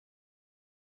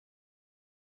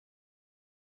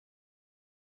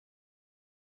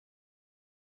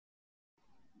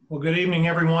Well, good evening,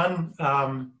 everyone.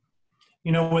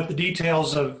 With the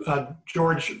details of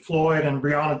George Floyd and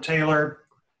Breonna Taylor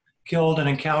killed in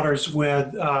encounters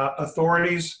with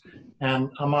authorities, and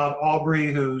Ahmaud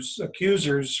Arbery, whose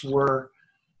accusers were,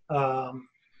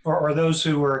 or those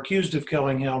who were accused of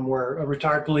killing him, were a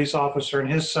retired police officer and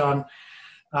his son.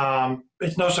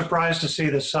 It's no surprise to see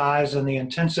the size and the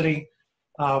intensity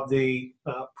of the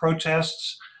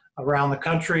protests around the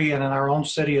country and in our own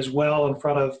city as well, in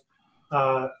front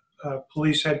of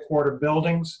police headquarters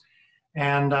buildings.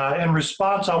 And in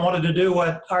response, I wanted to do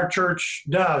what our church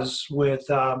does with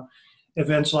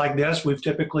events like this. We've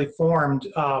typically formed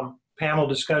panel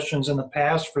discussions in the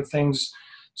past for things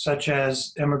such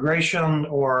as immigration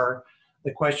or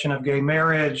the question of gay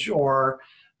marriage or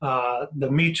the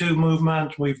Me Too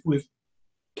movement. We've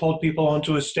pulled people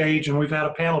onto a stage and we've had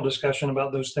a panel discussion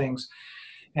about those things.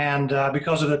 And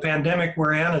because of the pandemic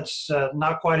we're in, it's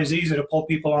not quite as easy to pull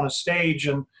people on a stage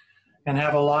and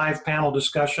have a live panel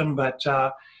discussion, but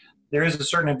there is a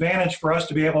certain advantage for us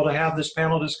to be able to have this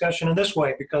panel discussion in this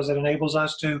way, because it enables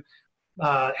us to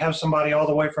have somebody all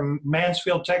the way from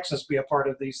Mansfield, Texas be a part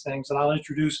of these things. And I'll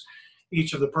introduce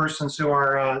each of the persons who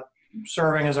are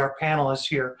serving as our panelists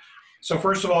here. So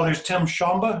first of all, there's Tim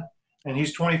Shomba, and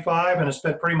he's 25 and has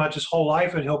spent pretty much his whole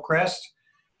life at Hillcrest.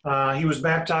 He was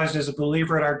baptized as a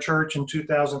believer at our church in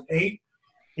 2008.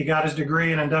 He got his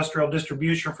degree in industrial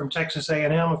distribution from Texas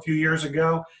A&M a few years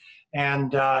ago,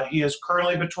 and he is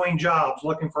currently between jobs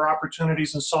looking for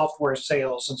opportunities in software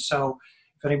sales. And so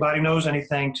if anybody knows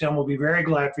anything, Tim will be very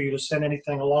glad for you to send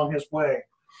anything along his way.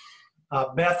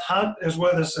 Beth Hunt is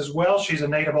with us as well. She's a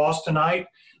native Austinite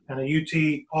and a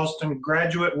UT Austin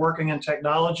graduate working in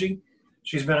technology.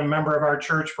 She's been a member of our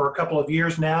church for a couple of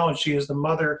years now, and she is the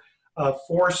mother of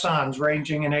 4 sons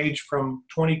ranging in age from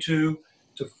 22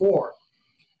 to 4.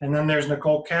 And then there's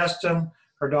Nicole Caston,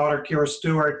 her daughter Kira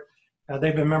Stewart.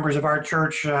 They've been members of our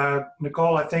church,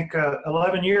 Nicole, I think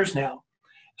 11 years now.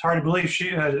 It's hard to believe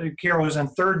Kira was in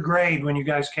 3rd grade when you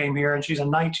guys came here, and she's a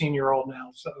 19-year-old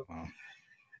now. So, wow.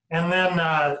 And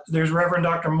then there's Reverend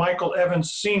Dr. Michael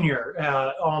Evans Sr.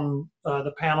 On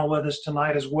the panel with us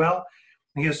tonight as well.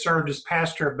 He has served as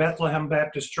pastor of Bethlehem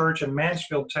Baptist Church in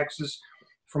Mansfield, Texas,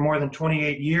 for more than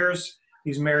 28 years.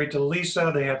 He's married to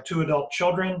Lisa. They have 2 adult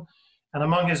children. And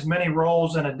among his many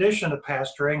roles, in addition to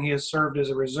pastoring, he has served as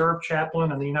a reserve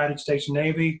chaplain in the United States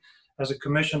Navy as a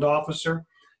commissioned officer.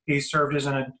 He served as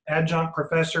an adjunct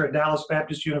professor at Dallas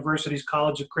Baptist University's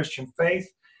College of Christian Faith.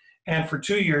 And for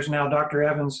 2 years now, Dr.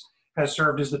 Evans has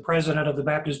served as the president of the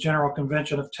Baptist General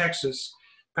Convention of Texas.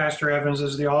 Pastor Evans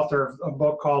is the author of a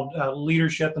book called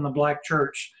Leadership in the Black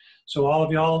Church. So all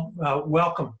of y'all,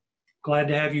 welcome. Glad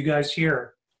to have you guys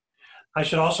here. I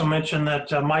should also mention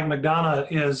that Mike McDonough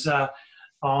is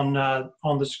on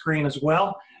the screen as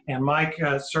well. And Mike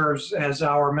serves as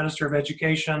our Minister of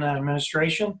Education and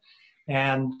Administration.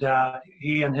 And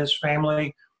he and his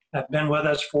family have been with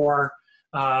us for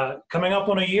coming up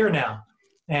on a year now.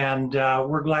 And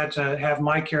we're glad to have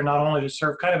Mike here, not only to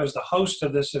serve kind of as the host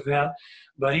of this event,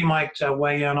 but he might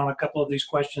weigh in on a couple of these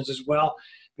questions as well,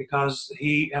 because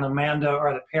he and Amanda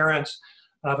are the parents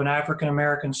of an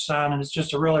African-American son. And it's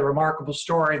just a really remarkable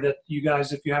story that you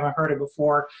guys, if you haven't heard it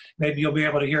before, maybe you'll be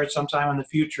able to hear it sometime in the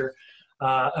future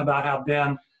about how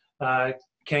Ben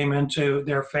came into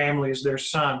their family as their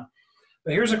son.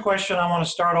 But here's a question I want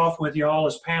to start off with you all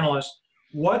as panelists.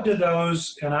 What do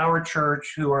those in our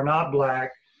church who are not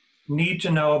Black need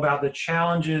to know about the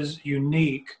challenges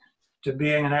unique to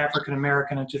being an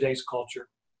African-American in today's culture?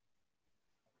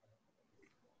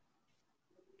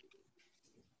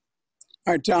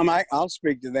 All right, Tom, I'll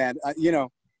speak to that.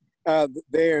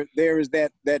 There is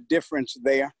that difference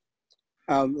there.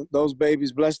 Those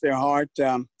babies, bless their heart.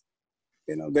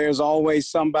 There's always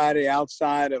somebody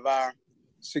outside of our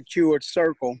secured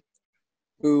circle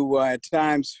who at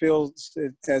times feels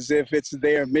as if it's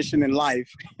their mission in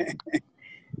life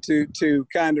to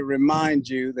kind of remind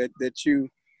you that you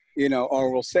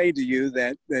or will say to you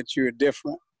that you're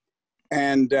different.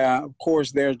 And of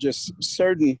course, there's just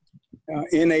certain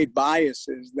innate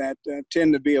biases that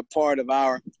tend to be a part of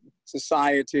our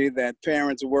society that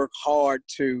parents work hard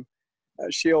to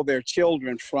shield their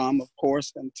children from, of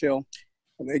course, until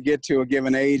they get to a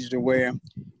given age to where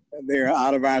they're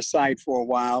out of our sight for a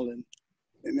while, and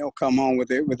they'll come home with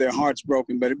their hearts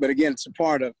broken. But again, it's a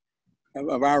part of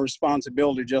our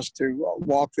responsibility just to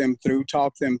walk them through,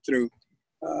 talk them through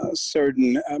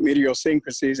certain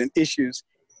idiosyncrasies and issues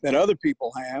that other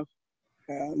people have,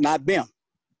 not them.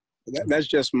 That's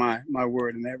just my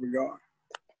word in that regard.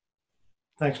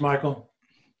 Thanks, Michael.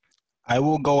 I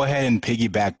will go ahead and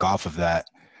piggyback off of that.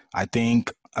 I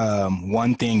think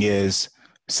one thing is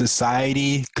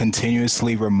society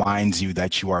continuously reminds you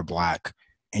that you are Black,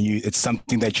 and it's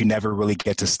something that you never really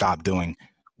get to stop doing,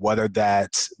 whether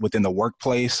that's within the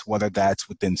workplace, whether that's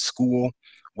within school,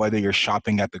 whether you're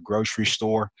shopping at the grocery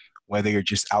store, whether you're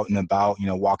just out and about,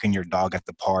 walking your dog at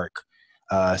the park.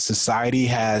 Society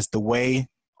has the way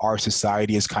our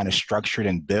society is kind of structured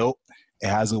and built. It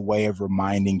has a way of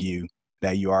reminding you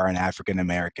that you are an African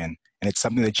American. And it's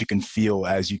something that you can feel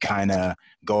as you kind of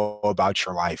go about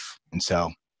your life.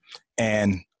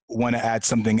 And want to add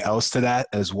something else to that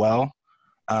as well.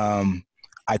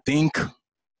 I think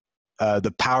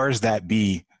the powers that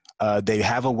be, they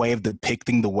have a way of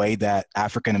depicting the way that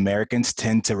African Americans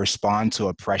tend to respond to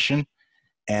oppression.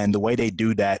 And the way they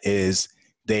do that is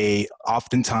they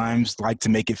oftentimes like to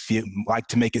make it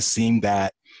seem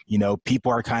that,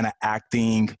 people are kind of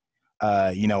acting,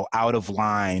 out of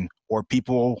line, or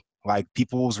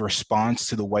people's response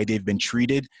to the way they've been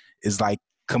treated is like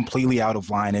completely out of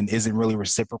line and isn't really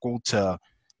reciprocal to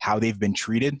how they've been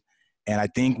treated. And I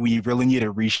think we really need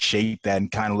to reshape that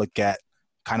and kind of look at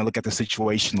the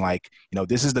situation like,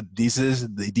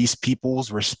 these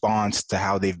people's response to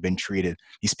how they've been treated.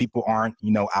 These people aren't,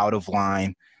 out of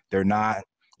line. They're not,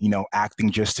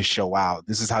 acting just to show out.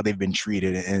 This is how they've been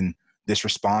treated. And this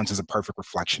response is a perfect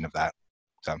reflection of that.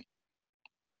 So.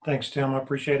 Thanks, Tim. I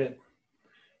appreciate it.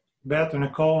 Beth or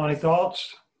Nicole, any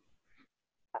thoughts?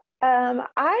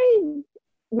 I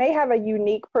may have a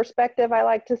unique perspective, I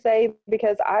like to say,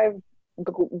 because I've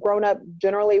grown up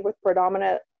generally with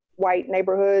predominant white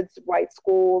neighborhoods, white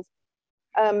schools.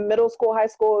 Middle school, high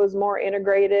school is more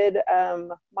integrated.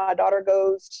 My daughter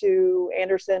goes to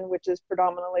Anderson, which is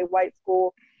predominantly white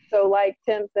school. So like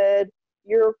Tim said,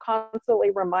 you're constantly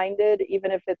reminded,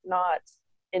 even if it's not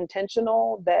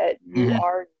intentional, that you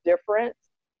are different.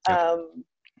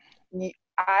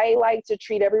 I like to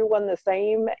treat everyone the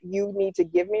same. You need to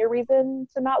give me a reason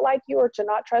to not like you or to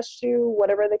not trust you,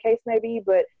 whatever the case may be,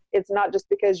 but it's not just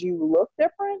because you look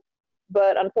different.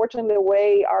 But unfortunately, the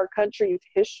way our country's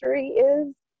history is,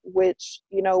 which,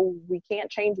 we can't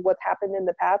change what's happened in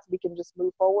the past, we can just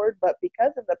move forward. But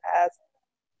because of the past,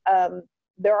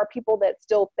 there are people that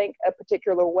still think a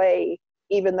particular way,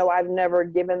 even though I've never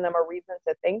given them a reason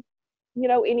to think,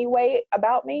 any way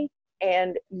about me.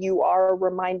 And you are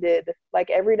reminded,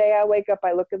 like every day I wake up,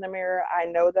 I look in the mirror, I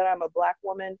know that I'm a Black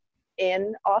woman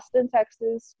in Austin,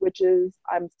 Texas, which is,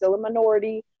 I'm still a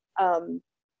minority.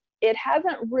 It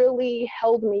hasn't really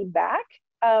held me back.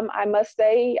 I must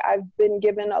say I've been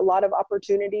given a lot of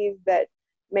opportunities that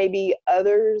maybe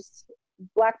others,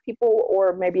 Black people,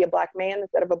 or maybe a Black man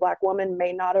instead of a Black woman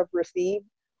may not have received.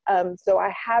 So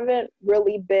I haven't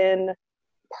really been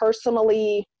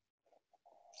personally,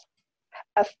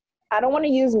 I don't want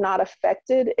to use not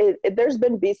affected. There's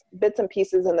been bits and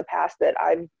pieces in the past that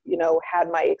I've, had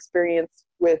my experience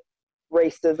with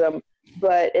racism,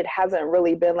 but it hasn't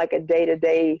really been like a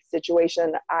day-to-day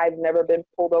situation. I've never been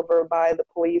pulled over by the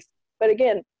police. But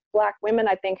again, Black women,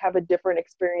 I think, have a different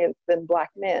experience than Black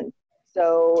men.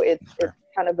 So it's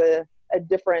kind of a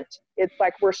different, it's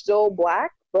like we're still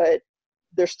Black, but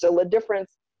there's still a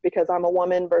difference because I'm a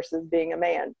woman versus being a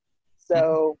man.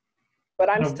 So, but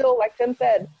I'm still, like Tim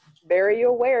said, very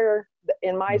aware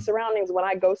in my surroundings. When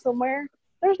I go somewhere,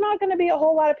 there's not going to be a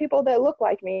whole lot of people that look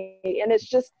like me. And it's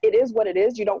just, it is what it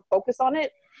is. You don't focus on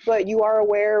it, but you are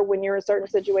aware when you're in certain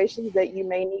situations that you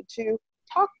may need to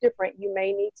talk different. You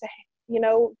may need to,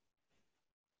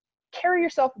 carry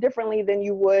yourself differently than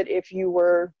you would if you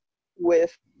were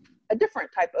with a different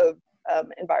type of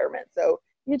environment. So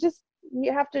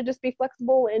you have to just be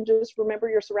flexible and just remember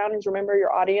your surroundings, remember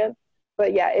your audience.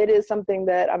 But yeah, it is something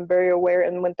that I'm very aware.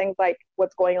 And when things like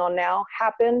what's going on now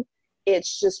happen,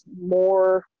 it's just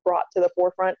more brought to the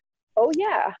forefront. Oh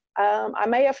yeah, I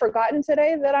may have forgotten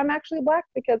today that I'm actually Black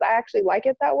because I actually like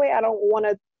it that way. I don't want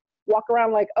to walk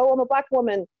around like, oh, I'm a Black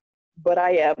woman, but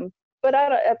I am. But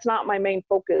that's not my main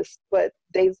focus. But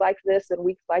days like this and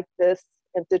weeks like this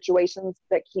and situations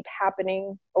that keep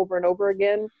happening over and over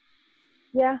again,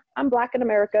 yeah, I'm Black in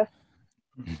America.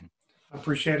 I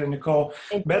appreciate it, Nicole.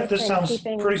 Beth, this sounds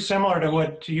pretty similar to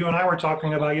what you and I were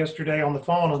talking about yesterday on the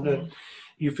phone, that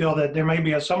you feel that there may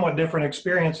be a somewhat different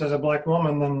experience as a Black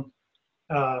woman than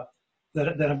that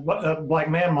a Black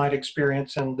man might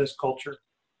experience in this culture.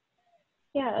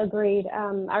 Yeah, agreed.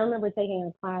 I remember taking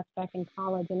a class back in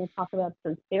college, and it talked about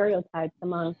some stereotypes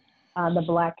among the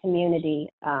Black community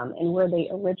and where they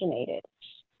originated.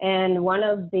 And one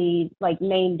of the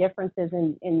main differences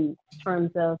in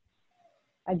terms of,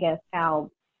 I guess,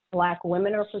 how Black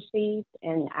women are perceived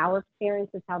and our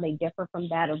experiences, how they differ from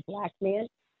that of Black men.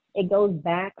 It goes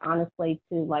back, honestly,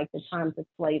 to the times of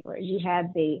slavery. You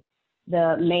had the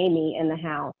the Mamie in the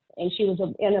house, and she was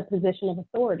in a position of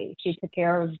authority. She took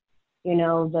care of, you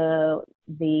know,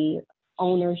 the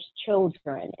owner's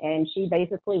children, and she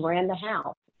basically ran the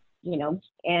house, you know,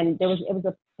 and it was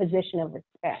a position of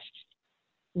respect.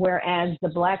 Whereas the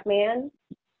Black man,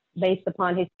 based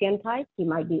upon his skin type, he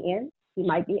might be in, he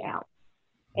might be out.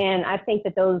 And I think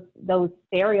that those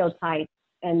stereotypes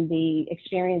and the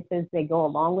experiences that go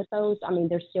along with those, I mean,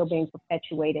 they're still being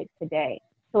perpetuated today.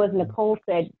 So as Nicole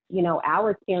said, you know,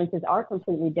 our experiences are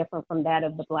completely different from that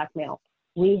of the Black male.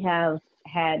 We have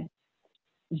had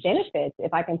benefits,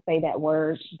 if I can say that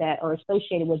word, that are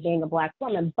associated with being a Black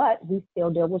woman, but we still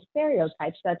deal with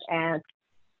stereotypes such as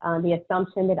the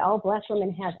assumption that all Black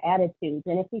women have attitudes.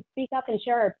 And if we speak up and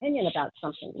share our opinion about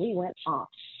something, we went off.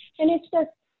 And it's just,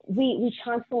 we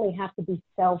constantly have to be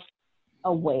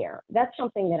self-aware. That's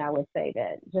something that I would say,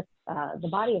 that just the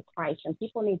body of Christ and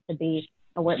people need to be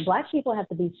aware. Black people have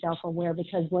to be self-aware,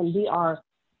 because when we are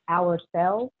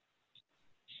ourselves,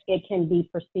 it can be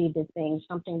perceived as being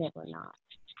something that we're not.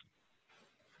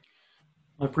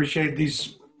 I appreciate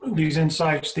these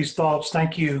insights, these thoughts.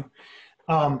 Thank you.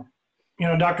 You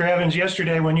know, Dr. Evans,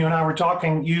 yesterday when you and I were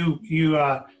talking, you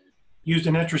used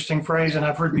an interesting phrase, and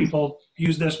I've heard people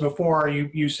use this before.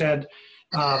 You said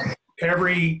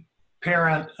every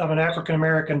parent of an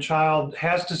African-American child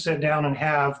has to sit down and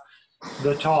have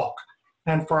the talk.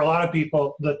 And for a lot of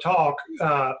people, the talk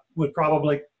would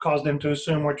probably cause them to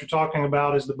assume what you're talking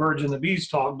about is the birds and the bees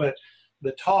talk. But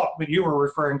the talk that you were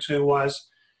referring to was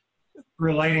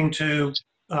relating to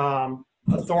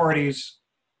authorities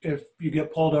if you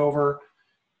get pulled over.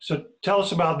 So tell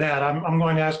us about that. I'm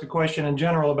going to ask a question in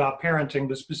general about parenting,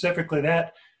 but specifically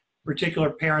that particular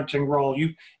parenting role.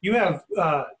 You have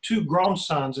 2 grown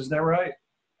sons, is that right?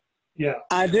 Yeah.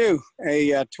 I do.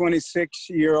 A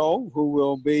 26-year-old who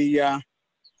will be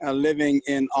living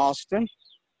in Austin.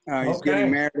 He's getting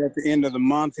married at the end of the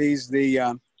month. He's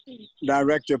the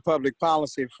director of public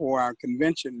policy for our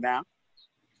convention now.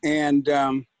 And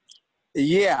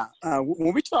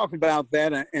when we talk about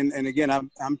that, and again,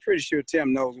 I'm pretty sure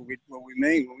Tim knows what we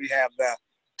mean when we have that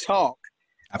talk.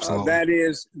 Absolutely.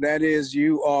 That is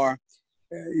you are,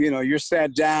 you're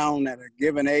sat down at a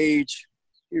given age,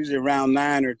 usually around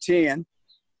 9 or 10,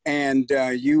 and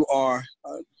you are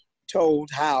told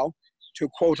how to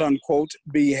quote unquote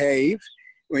behave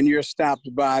when you're stopped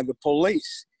by the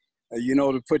police.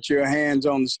 To put your hands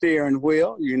on the steering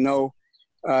wheel,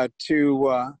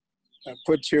 to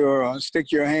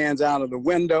stick your hands out of the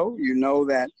window. You know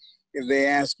that if they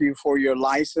ask you for your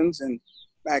license, and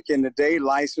back in the day,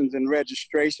 license and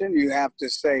registration, you have to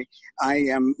say, I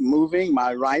am moving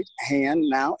my right hand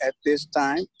now at this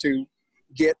time to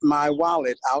get my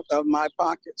wallet out of my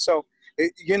pocket. So,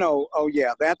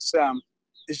 that's,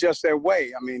 it's just their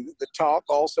way. I mean, the talk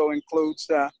also includes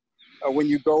when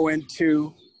you go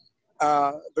into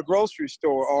the grocery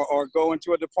store or go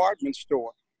into a department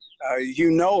store. You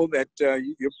know that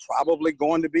you're probably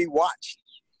going to be watched.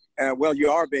 You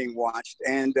are being watched,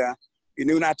 and you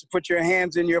knew not to put your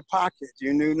hands in your pocket.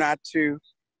 You knew not to,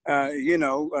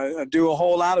 do a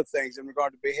whole lot of things in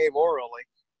regard to behave orally.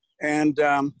 And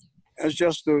it's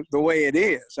just the way it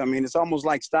is. I mean, it's almost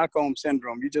like Stockholm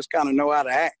Syndrome. You just kind of know how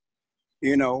to act,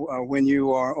 when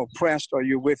you are oppressed or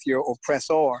you're with your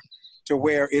oppressor, to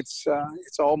where it's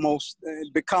almost,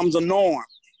 it becomes a norm,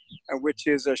 which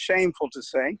is shameful to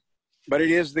say. But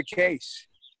it is the case.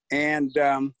 And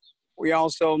we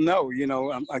also know,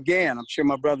 again, I'm sure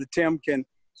my brother Tim can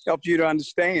help you to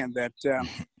understand that,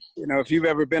 if you've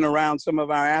ever been around some of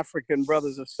our African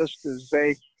brothers and sisters,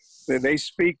 they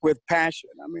speak with passion.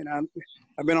 I mean,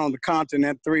 I've been on the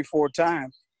continent 3-4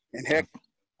 times, and heck,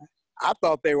 I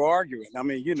thought they were arguing. I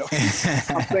mean,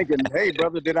 I'm thinking, hey,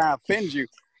 brother, did I offend you?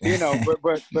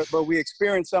 But we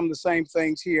experience some of the same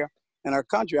things here in our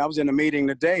country. I was in a meeting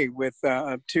today with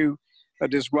 2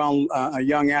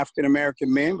 young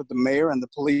African-American men, with the mayor and the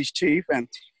police chief.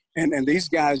 And these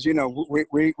guys,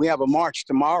 we have a march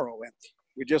tomorrow, and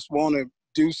we just want to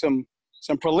do some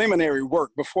preliminary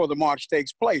work before the march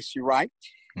takes place. You're right.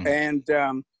 Mm-hmm. And,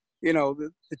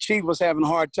 the chief was having a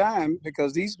hard time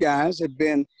because these guys had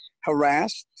been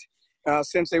harassed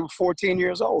since they were 14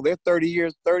 years old. They're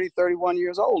 31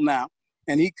 years old now.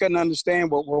 And he couldn't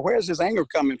understand, well, where's this anger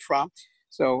coming from?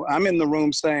 So I'm in the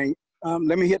room saying,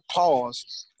 let me hit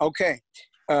pause. Okay,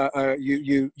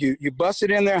 you busted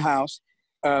in their house.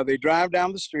 They drive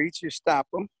down the streets. You stop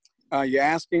them. You're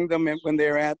asking them when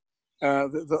they're at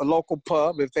the local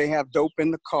pub if they have dope in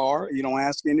the car. You don't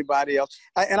ask anybody else.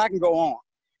 And I can go on,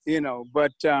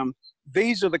 But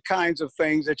these are the kinds of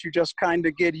things that you just kind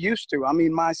of get used to. I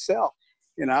mean, myself,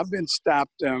 I've been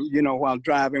stopped, while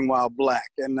driving while black.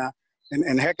 And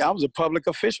and heck, I was a public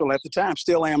official at the time,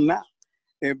 still am now.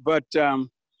 But,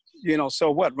 you know,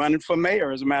 so what? Running for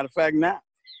mayor, as a matter of fact, now.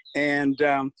 And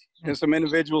some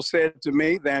individuals said to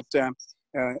me that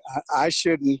I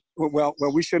shouldn't, well,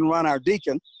 we shouldn't run our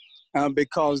deacon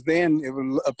because then it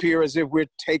will appear as if we're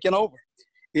taking over.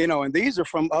 You know, and these are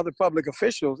from other public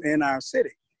officials in our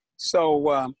city.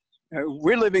 So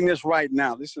we're living this right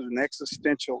now. This is an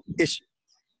existential issue.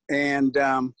 And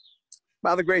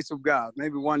by the grace of God,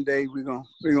 maybe one day we're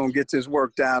gonna get this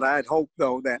worked out. I'd hope,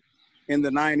 though, that in the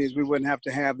 90s we wouldn't have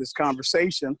to have this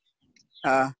conversation.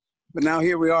 But now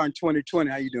here we are in 2020.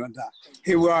 How you doing, Doc?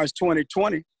 Here we are, it's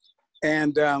 2020.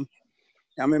 And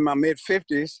I'm in my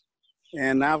mid-50s.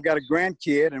 And now I've got a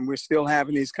grandkid, and we're still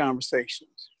having these conversations.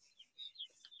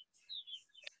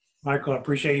 Michael, I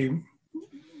appreciate you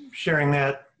sharing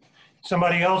that.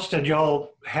 Somebody else, did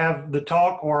y'all have the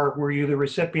talk, or were you the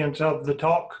recipients of the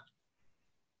talk?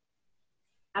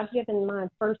 I've given my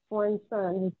firstborn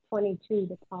son, who's 22,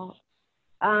 the talk.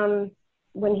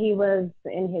 When he was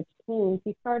in his teens,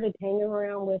 he started hanging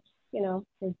around with, you know,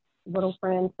 his little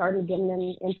friends, started getting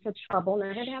them into trouble,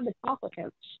 and I had to have the talk with him.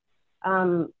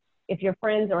 If your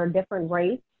friends are a different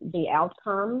race, the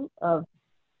outcome of,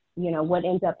 you know, what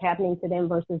ends up happening to them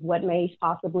versus what may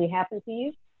possibly happen to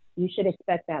you, you should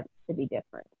expect that to be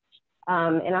different.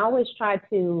 And I always try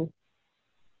to,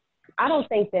 I don't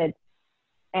think that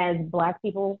as Black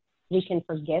people, we can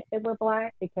forget that we're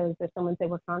Black, because there's someone say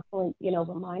we're constantly, you know,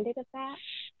 reminded of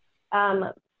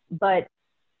that. But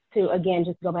to, again,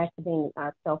 just go back to being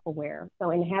self-aware.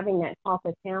 So in having that talk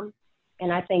with him,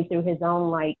 and I think through his own,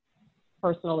 like,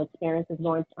 personal experiences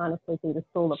going honestly through the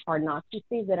school of hard knocks, you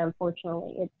see that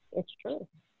unfortunately it's true.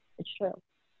 It's true.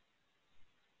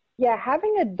 Yeah,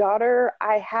 having a daughter,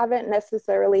 I haven't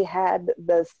necessarily had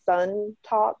the son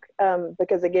talk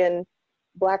because, again,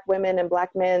 Black women and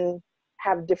Black men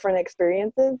have different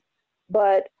experiences.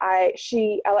 But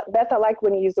Beth, I like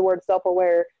when you use the word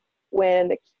self-aware.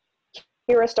 When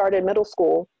Kira started middle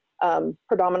school,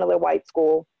 predominantly white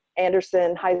school,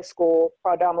 Anderson High School,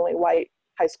 predominantly white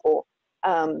high school.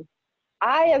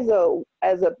 I,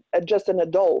 as just an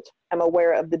adult, am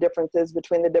aware of the differences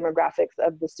between the demographics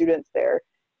of the students there.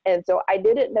 And so I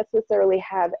didn't necessarily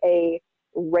have a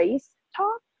race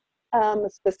talk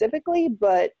specifically,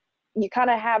 but you kind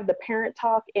of have the parent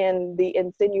talk, and the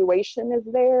insinuation is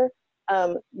there.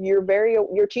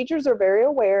 Your teachers are very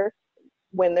aware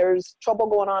when there's trouble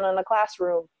going on in a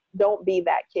classroom, don't be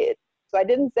that kid. So I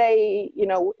didn't say, you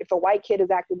know, if a white kid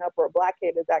is acting up or a Black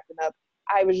kid is acting up,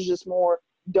 I was just more,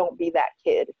 don't be that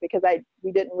kid, because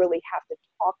we didn't really have to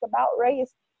talk about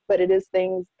race, but it is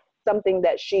something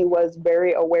that she was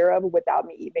very aware of without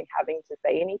me even having to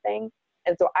say anything.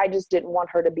 And so I just didn't want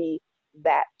her to be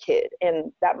that kid.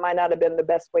 And that might not have been the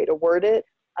best way to word it,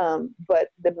 but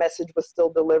the message was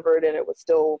still delivered and it was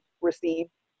still received.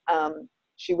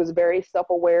 She was very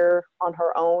self-aware on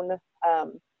her own,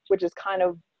 which is kind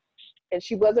of, and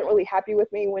she wasn't really happy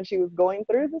with me when she was going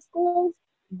through the schools,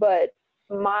 but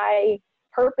my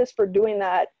purpose for doing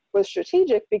that was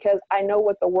strategic because I know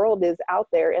what the world is out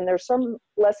there, and there's some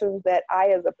lessons that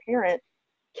I as a parent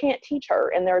can't teach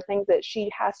her, and there are things that she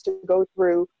has to go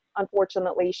through.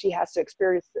 Unfortunately, she has to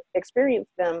experience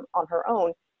them on her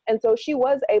own. And so she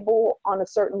was able on a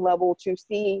certain level to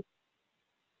see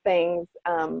things.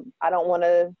 I don't want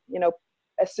to,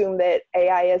 assume that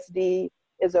AISD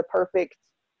is a perfect,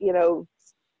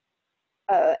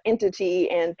 entity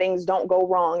and things don't go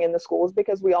wrong in the schools,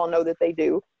 because we all know that they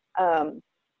do.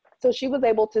 So she was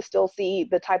able to still see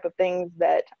the type of things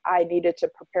that I needed to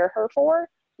prepare her for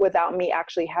without me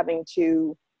actually having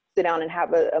to sit down and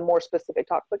have a more specific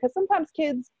talk, because sometimes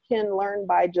kids can learn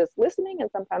by just listening and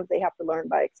sometimes they have to learn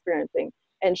by experiencing.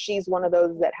 And she's one of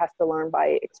those that has to learn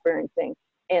by experiencing.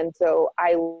 And so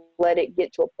I let it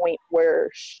get to a point where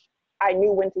I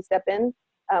knew when to step in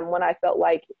when I felt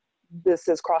like this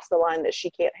has crossed the line that she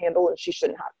can't handle and she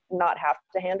shouldn't not have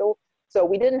to handle. So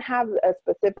we didn't have a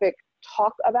specific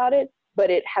talk about it, but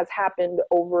it has happened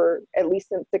over at least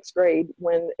since 6th grade,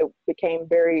 when it became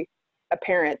very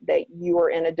apparent that you are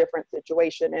in a different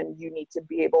situation and you need to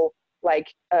be able,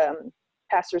 like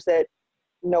Pastor said,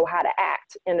 know how to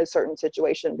act in a certain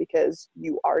situation because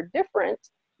you are different,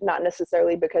 not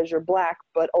necessarily because you're Black,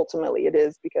 but ultimately it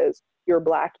is because you're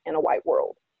Black in a white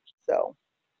world. So,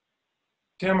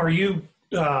 Tim, are you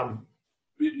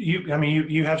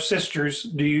you have sisters.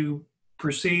 Do you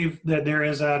perceive that there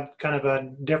is a kind of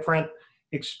a different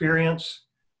experience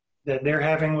that they're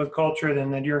having with culture than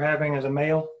that you're having as a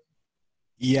male?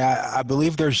 Yeah, I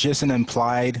believe there's just an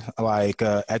implied,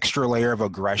 extra layer of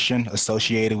aggression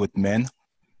associated with men.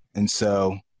 And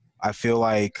so I feel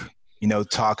like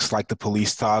talks like the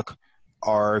police talk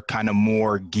are kind of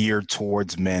more geared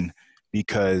towards men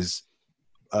because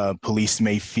police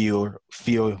may feel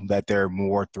that they're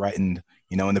more threatened,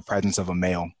 in the presence of a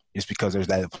male, just because there's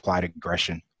that applied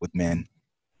aggression with men.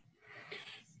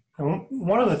 And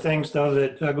one of the things, though,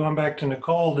 that going back to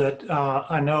Nicole, that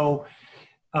I know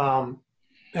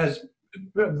has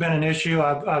been an issue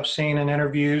I've seen in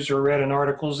interviews or read in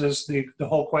articles is the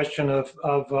whole question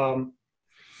of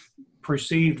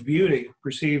perceived beauty,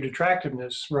 perceived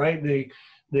attractiveness, right?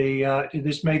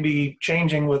 This may be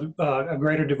changing with a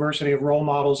greater diversity of role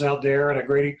models out there and a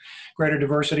greater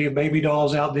diversity of baby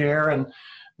dolls out there and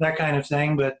that kind of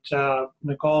thing. But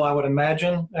Nicole, I would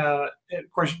imagine, of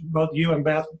course, both you and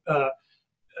Beth,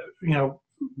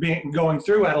 going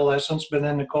through adolescence, but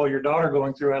then Nicole, your daughter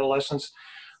going through adolescence,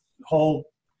 whole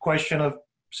question of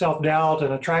self-doubt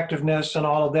and attractiveness and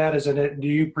all of that, do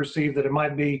you perceive that it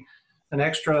might be an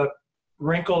extra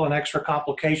wrinkle, an extra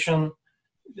complication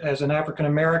as an African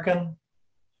American?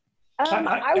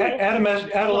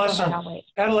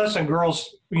 Adolescent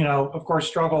girls, of course,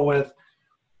 struggle with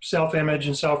self-image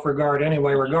and self-regard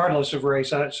anyway, regardless of race.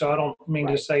 So I don't mean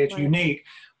to say it's unique,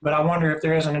 but I wonder if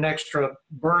there isn't an extra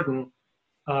burden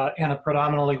in a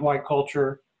predominantly white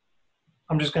culture.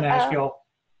 I'm just going to ask y'all.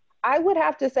 I would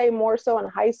have to say more so in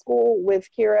high school with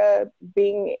Kira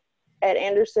being at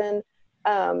Anderson.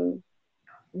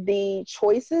 The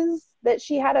choices that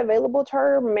she had available to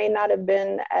her may not have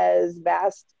been as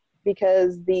vast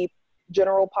because the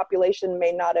general population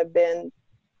may not have been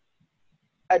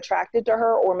attracted to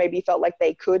her or maybe felt like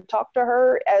they could talk to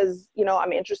her as,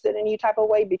 I'm interested in you type of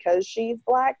way because she's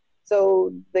Black.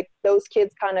 So those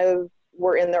kids kind of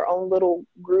were in their own little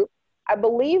group. I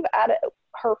believe at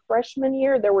her freshman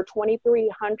year, there were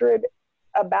 2,300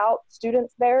 about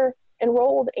students there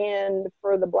enrolled. And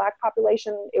for the Black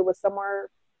population, it was somewhere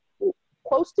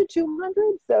close to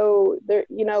 200. So there,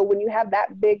 when you have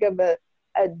that big of a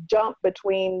jump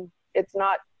between, it's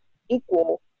not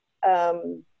equal.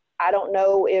 I don't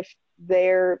know if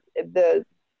the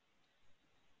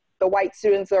white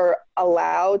students are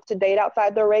allowed to date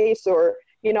outside their race, or,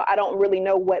 I don't really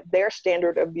know what their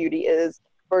standard of beauty is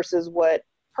versus what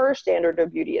her standard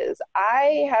of beauty is.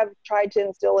 I have tried to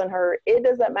instill in her, it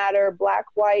doesn't matter, Black,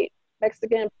 white,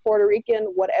 Mexican, Puerto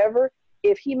Rican, whatever.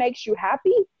 If he makes you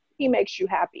happy, he makes you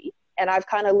happy. And I've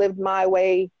kind of lived my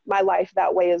life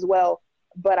that way as well.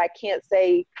 But I can't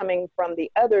say coming from the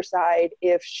other side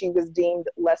if she was deemed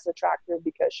less attractive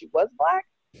because she was Black.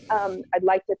 I'd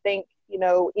like to think,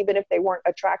 even if they weren't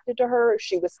attracted to her,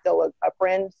 she was still a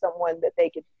friend, someone that they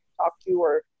could talk to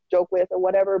or joke with or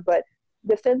whatever. But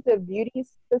the sense of beauty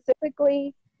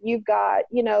specifically, you've got,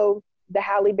 the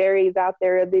Halle Berrys out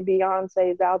there, the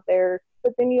Beyoncés out there,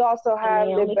 but then you also have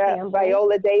the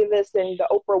Viola Davis and the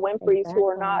Oprah Winfreys who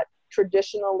are not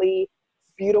traditionally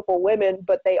beautiful women,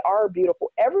 but they are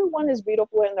beautiful. Everyone is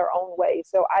beautiful in their own way.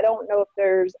 So I don't know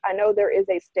if I know there is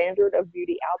a standard of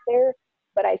beauty out there,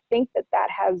 but I think that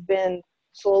has been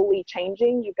slowly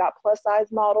changing. You've got plus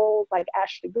size models like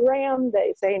Ashley Graham,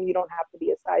 they saying you don't have to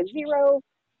be a size 0.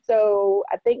 So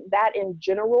I think that in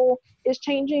general is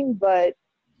changing, but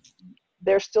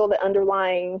there's still the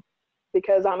underlying,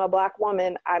 because I'm a Black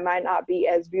woman, I might not be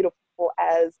as beautiful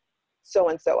as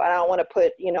so-and-so. I don't want to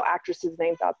put, actresses'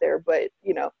 names out there, but,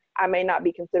 I may not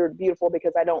be considered beautiful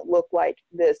because I don't look like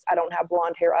this. I don't have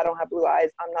blonde hair. I don't have blue eyes.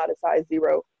 I'm not a size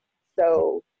 0.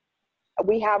 So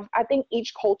I think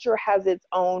each culture has its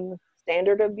own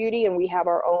standard of beauty, and we have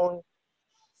our own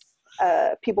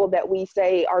people that we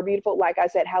say are beautiful. Like I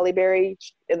said, Halle Berry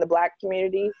in the Black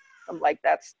community, I'm like,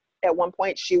 that's, at one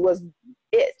point she was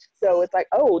it. So it's like,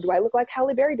 oh, do I look like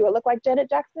Halle Berry? Do I look like Janet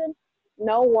Jackson?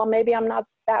 No, well, maybe I'm not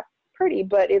that pretty,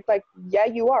 but it's like, yeah,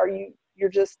 you are. You're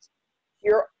just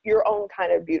your own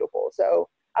kind of beautiful. So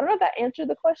I don't know if that answered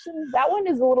the question. That one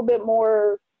is a little bit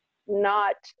more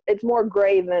it's more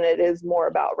gray than it is more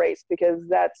about race, because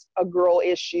that's a girl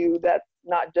issue. That's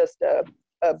not just a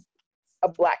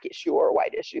Black issue or a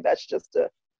white issue. That's just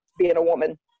being a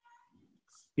woman.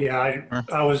 Yeah, I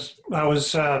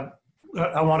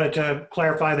wanted to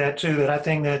clarify that too, that I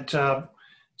think that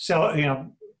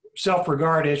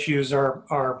self-regard issues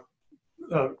are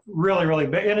really, really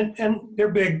big, and they're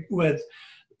big with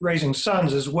raising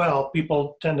sons as well.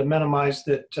 People tend to minimize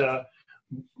that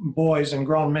boys and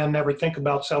grown men never think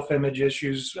about self-image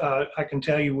issues. I can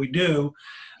tell you we do,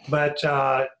 but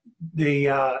I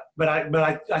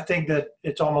think that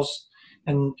it's almost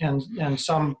in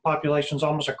some populations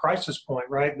almost a crisis point,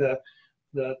 right? The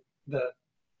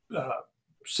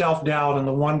self-doubt and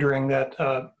the wondering that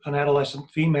an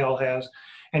adolescent female has.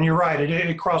 And you're right,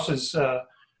 it crosses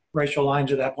racial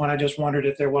lines at that point. I just wondered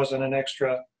if there wasn't an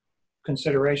extra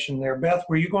consideration there. Beth,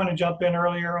 were you going to jump in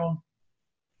earlier on?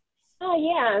 Oh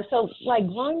yeah. So like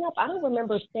growing up, I don't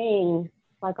remember seeing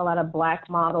like a lot of black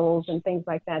models and things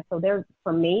like that. So there,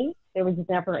 for me, there was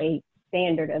never a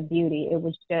standard of beauty. It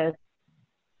was just,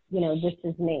 you know, this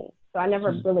is me. So I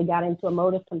never really got into a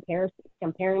mode of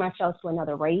comparing myself to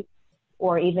another race,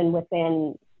 or even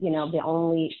within, you know,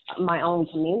 my own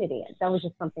community. That was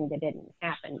just something that didn't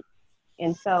happen.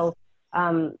 And so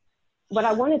what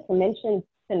I wanted to mention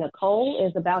to Nicole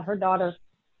is about her daughter.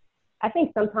 I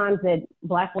think sometimes that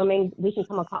Black women, we can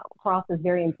come across as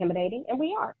very intimidating, and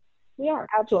we are.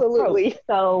 Absolutely.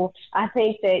 So I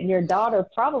think that your daughter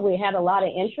probably had a lot of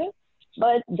interest,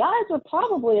 but guys were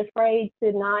probably afraid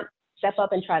to not step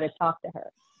up and try to talk to her.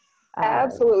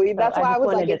 Absolutely. That's why I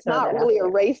was like, it's not really a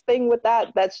race thing with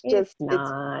that. That's just, it's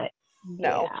not.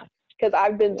 No. Because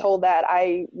I've been told that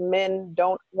men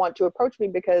don't want to approach me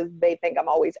because they think I'm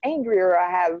always angry, or I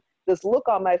have this look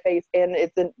on my face, and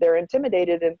they're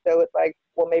intimidated. And so it's like,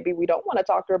 well, maybe we don't want to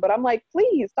talk to her, but I'm like,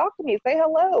 please talk to me, say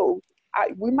hello.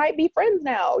 We might be friends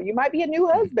now. You might be a new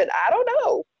husband. I don't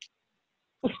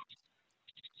know.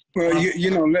 Well,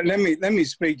 you know, let me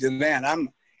speak to that.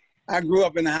 I grew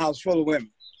up in a house full of women,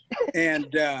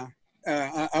 and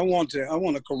I want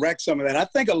to correct some of that. I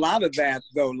think a lot of that,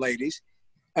 though, ladies,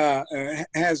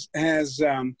 has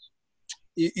a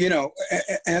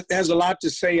lot to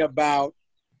say about,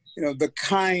 you know, the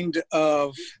kind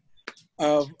of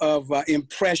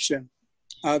impression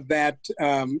that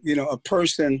you know, a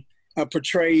person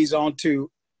portrays onto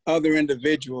other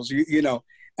individuals.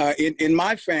 In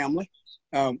my family,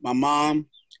 my mom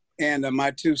and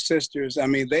my two sisters, I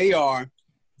mean, they are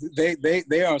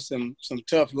some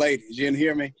tough ladies. You can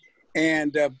hear me,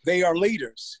 and they are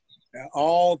leaders.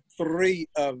 All three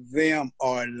of them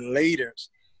are leaders.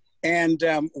 And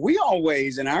we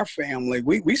always, in our family,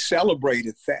 we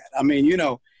celebrated that. I mean, you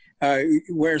know,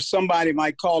 where somebody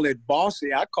might call it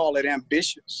bossy, I call it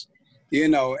ambitious, you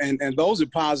know, and those are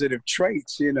positive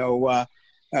traits, you know.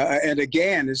 And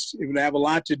again, it would have a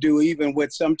lot to do even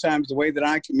with sometimes the way that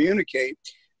I communicate.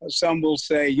 Some will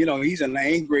say, you know, he's an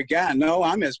angry guy. No,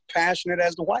 I'm as passionate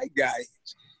as the white guy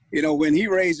is. You know, when he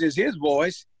raises his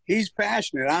voice, he's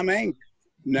passionate. I'm angry.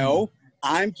 No,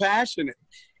 I'm passionate.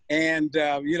 And,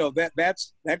 you know,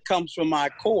 that comes from my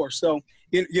core. So,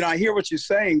 you know, I hear what you're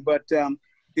saying, but,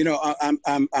 you know,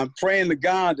 I'm praying to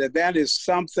God that is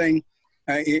something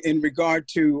in regard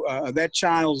to that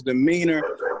child's demeanor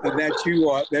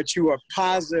that you are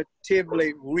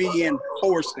positively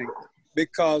reinforcing,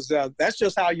 because that's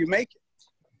just how you make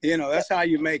it. You know, that's how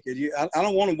you make it. I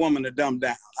don't want a woman to dumb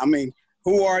down. I mean,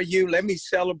 who are you? Let me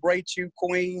celebrate you,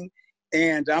 queen,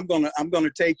 and I'm gonna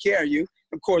take care of you.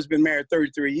 Of course, been married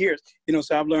 33 years, you know,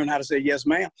 so I've learned how to say yes,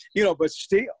 ma'am. You know, but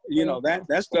still, you know,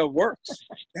 that stuff works.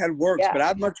 That works. Yeah. But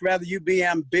I'd much rather you be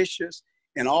ambitious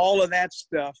and all of that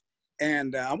stuff.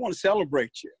 And I want to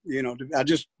celebrate you. You know, I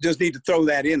just need to throw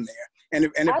that in there. And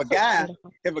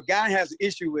if a guy has an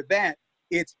issue with that,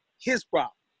 it's his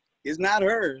problem. It's not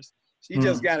hers. She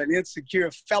just got an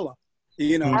insecure fella.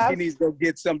 You know, she needs to go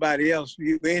get somebody else.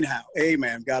 Anyhow,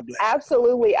 amen. God bless.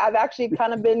 Absolutely. I've actually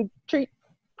kind of been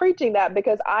preaching that,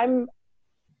 because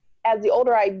as the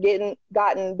older I've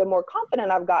gotten, the more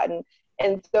confident I've gotten.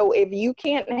 And so if you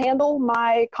can't handle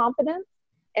my confidence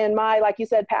and my, like you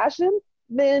said, passion,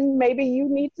 then maybe you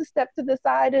need to step to the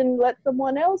side and let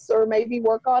someone else, or maybe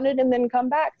work on it and then come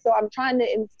back. So I'm trying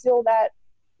to instill that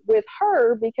with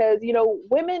her, because, you know,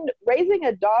 women raising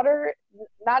a daughter,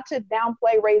 not to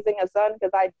downplay raising a son, because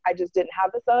I just didn't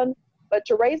have a son, but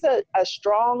to raise a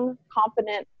strong,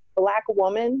 confident Black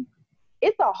woman,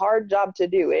 it's a hard job to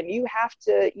do. And you have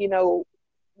to, you know,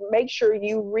 make sure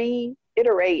you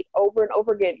reiterate over and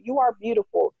over again, you are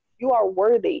beautiful, you are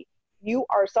worthy, you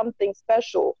are something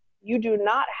special. You do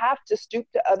not have to stoop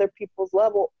to other people's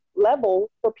level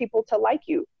for people to like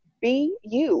you. Be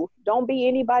you. Don't be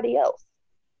anybody else.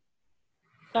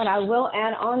 But I will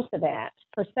add on to that.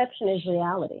 Perception is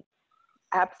reality.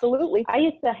 Absolutely. I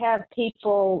used to have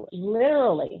people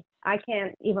literally, I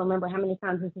can't even remember how many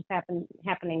times this has happened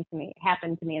to me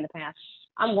in the past.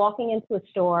 I'm walking into a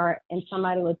store and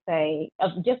somebody would say,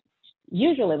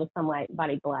 usually with somebody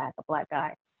Black, a Black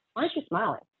guy, why aren't you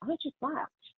smiling? Why don't you smile?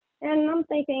 And I'm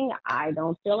thinking, I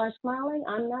don't feel like smiling.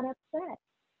 I'm not upset.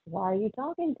 Why are you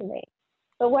talking to me?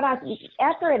 So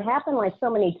after it happened like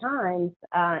so many times,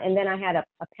 and then I had a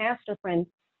pastor friend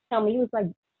tell me, he was like,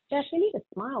 Jess, you need to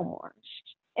smile more.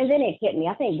 And then it hit me.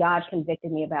 I think God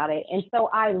convicted me about it. And so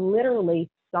I literally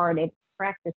started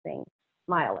practicing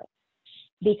smiling,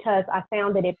 because I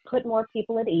found that it put more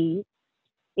people at ease.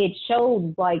 it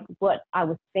showed like what I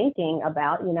was thinking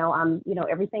about,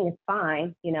 everything is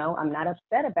fine, I'm not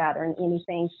upset about it or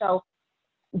anything. So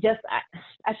just,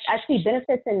 I see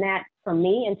benefits in that for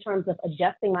me in terms of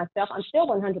adjusting myself. I'm still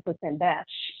 100% Beth,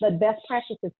 but Beth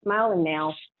practices smiling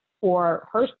now for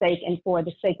her sake and for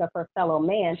the sake of her fellow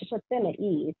man to put them at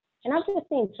ease. And I've just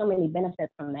seen so many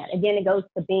benefits from that. Again, it goes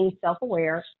to being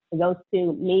self-aware. It goes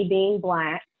to me being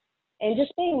Black and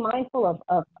just being mindful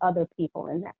of other people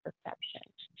in that perception.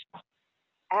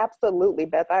 Absolutely,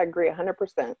 Beth. I agree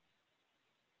 100%.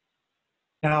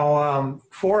 Now,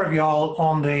 four of y'all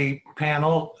on the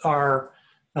panel are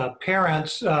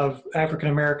parents of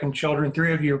African-American children.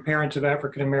 Three of you are parents of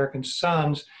African-American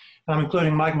sons. I'm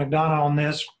including Mike McDonough on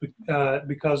this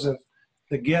because of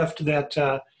the gift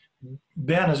that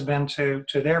Ben has been to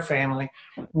their family.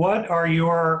 What are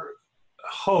your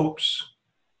hopes?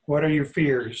 What are your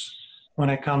fears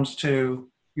when it comes to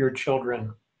your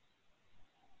children?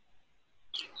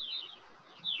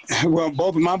 Well,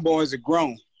 both of my boys are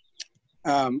grown.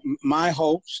 My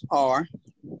hopes are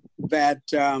that,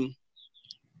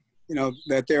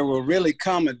 that there will really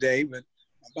come a day, but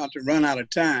I'm about to run out of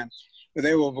time, but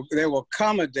there will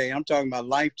come a day, I'm talking about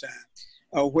lifetime,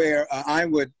 where I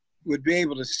would be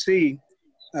able to see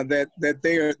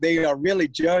that they are really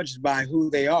judged by who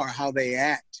they are, how they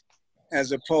act,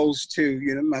 as opposed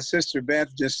to, my sister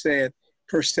Beth just said,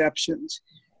 perceptions,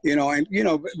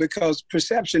 because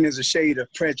perception is a shade of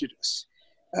prejudice.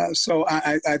 So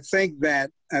I think that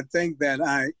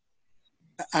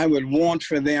I would want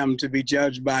for them to be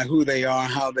judged by who they are,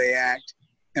 how they act,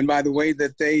 and by the way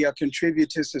that they contribute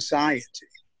to society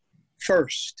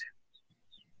first.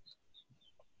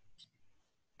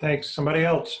 Thanks. Somebody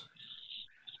else.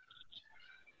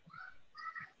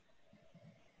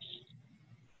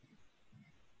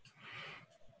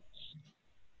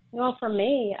 Well, for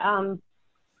me,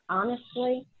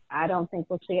 honestly, I don't think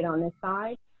we'll see it on this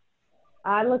side.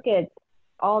 I look at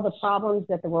all the problems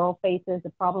that the world faces,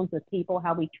 the problems with people,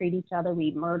 how we treat each other,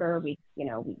 we murder, we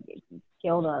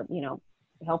kill the,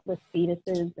 helpless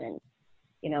fetuses, and,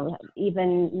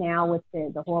 even now with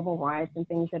the horrible riots and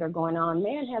things that are going on,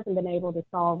 man hasn't been able to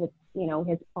solve it,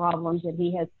 his problems that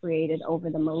he has created over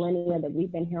the millennia that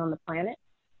we've been here on the planet.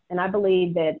 And I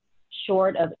believe that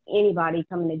short of anybody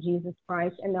coming to Jesus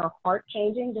Christ and their heart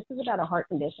changing, this is about a heart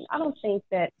condition. I don't think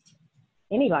that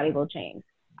anybody will change.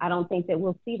 I don't think that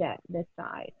we'll see that this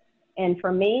side. And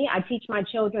for me, I teach my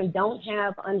children, don't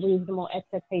have unreasonable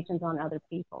expectations on other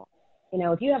people.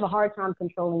 If you have a hard time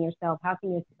controlling yourself, how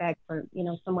can you expect for,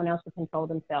 someone else to control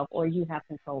themselves, or you have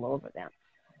control over them?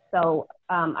 So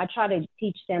I try to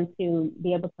teach them to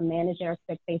be able to manage their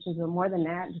expectations, but more than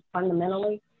that, just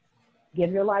fundamentally,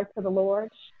 give your life to the Lord,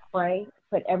 pray,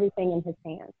 put everything in his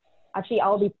hands. I see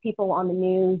all these people on the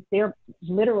news, they're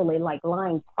literally like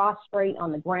lying prostrate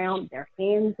on the ground. Their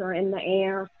hands are in the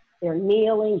air. They're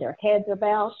kneeling, their heads are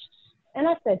bowed. And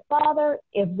I said, Father,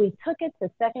 if we took it to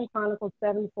 2 Chronicles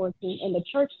 7:14 and the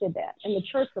church did that and the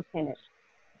church repented,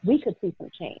 we could see some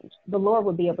change. The Lord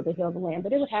would be able to heal the land,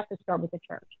 but it would have to start with the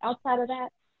church. Outside of that,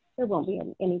 there won't be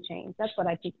any change. That's what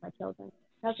I teach my children.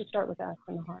 It has to start with us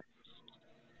in the heart.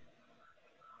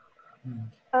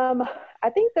 I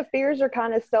think the fears are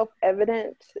kind of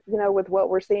self-evident, with what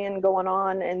we're seeing going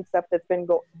on and stuff that's been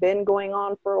going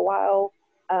on for a while.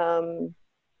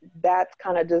 That's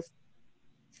kind of just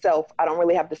I don't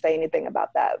really have to say anything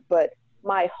about that. But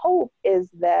my hope is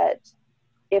that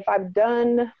if I've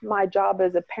done my job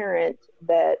as a parent,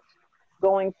 that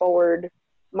going forward,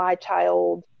 my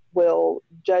child will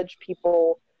judge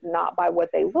people not by what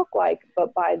they look like,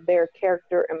 but by their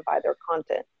character and by their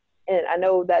content. And I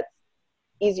know that's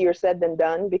easier said than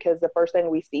done, because the first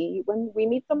thing we see when we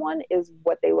meet someone is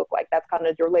what they look like. That's kind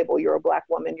of your label. You're a Black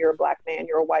woman, you're a Black man,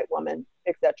 you're a white woman,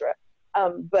 etc.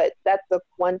 But that's the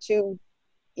 1, 2,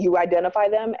 you identify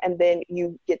them, and then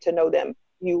you get to know them.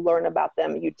 You learn about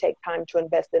them. You take time to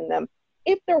invest in them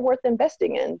if they're worth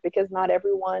investing in, because not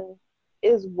everyone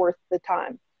is worth the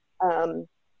time.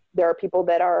 There are people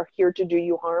that are here to do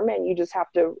you harm, and you just have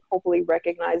to hopefully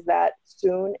recognize that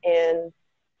soon and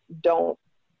don't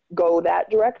go that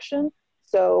direction.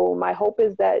 So my hope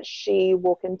is that she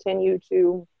will continue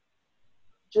to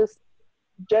just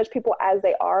judge people as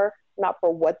they are, not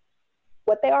for what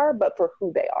they are, but for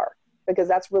who they are, because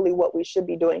that's really what we should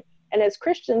be doing. And as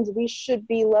Christians, we should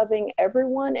be loving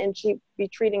everyone and be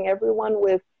treating everyone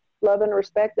with love and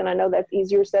respect. And I know that's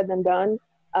easier said than done.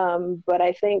 But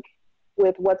I think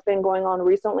with what's been going on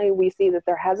recently, we see that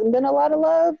there hasn't been a lot of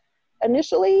love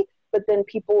initially, but then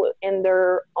people in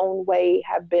their own way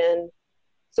have been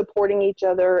supporting each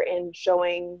other and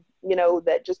showing,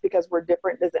 that just because we're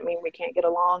different doesn't mean we can't get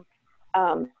along.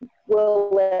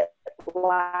 Will it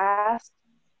last?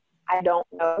 I don't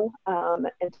know,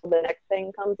 until the next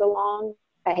thing comes along.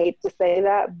 I hate to say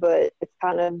that, but it's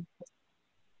kind of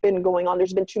been going on.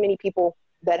 There's been too many people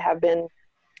that have been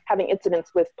having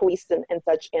incidents with police and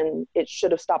such, and it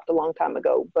should have stopped a long time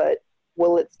ago. But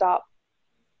will it stop?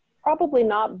 Probably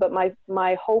not. But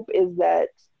my hope is that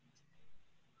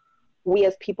we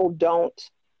as people don't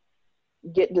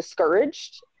get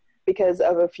discouraged because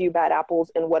of a few bad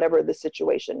apples in whatever the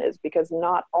situation is, because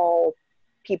not all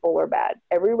people are bad.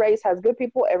 Every race has good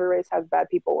people, every race has bad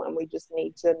people, and we just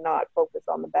need to not focus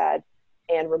on the bad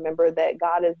and remember that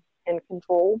God is in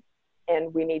control,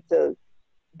 and we need to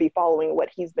be following what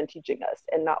he's been teaching us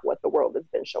and not what the world has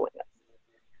been showing us.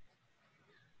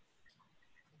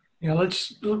 Yeah,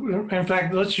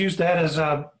 let's use that as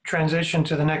a transition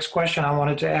to the next question I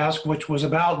wanted to ask, which was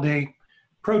about the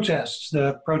protests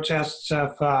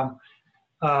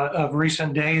of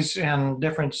recent days in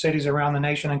different cities around the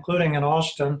nation, including in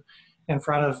Austin, in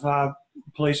front of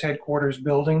police headquarters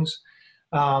buildings.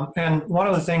 And one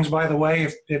of the things, by the way,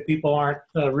 if people aren't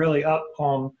really up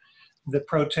on the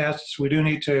protests, we do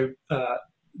need to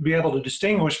be able to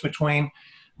distinguish between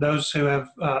those who have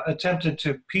attempted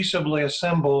to peaceably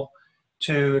assemble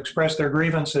to express their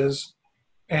grievances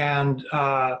and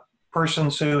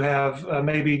persons who have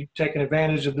maybe taken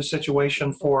advantage of the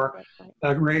situation for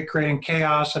creating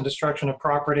chaos and destruction of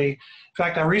property. In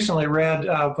fact, I recently read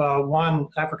of one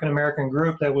African-American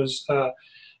group that was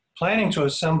planning to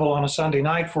assemble on a Sunday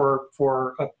night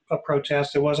for a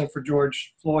protest. It wasn't for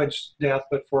George Floyd's death,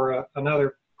 but for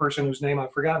another person whose name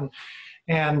I've forgotten.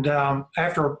 And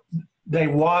after they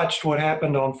watched what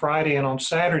happened on Friday and on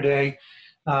Saturday,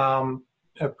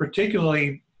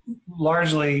 particularly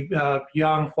largely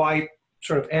young white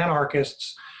sort of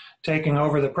anarchists taking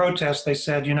over the protest, they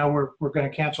said, we're going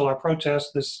to cancel our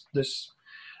protest. This is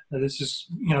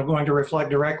going to reflect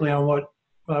directly on what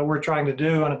we're trying to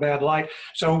do in a bad light.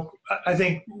 So I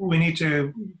think we need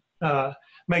to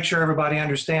make sure everybody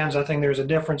understands. I think there's a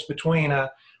difference between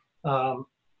what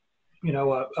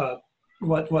the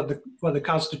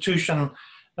Constitution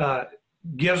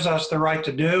gives us the right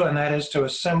to do, and that is to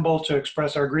assemble, to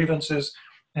express our grievances,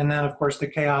 and then, of course, the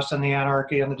chaos and the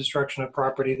anarchy and the destruction of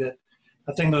property. That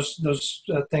I think those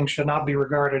things should not be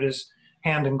regarded as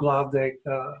hand in glove.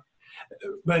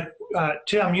 But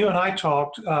Tim, you and I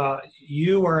talked.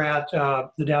 You were at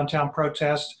the downtown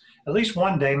protest at least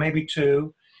one day, maybe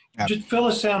two. Yep. Just fill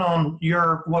us in on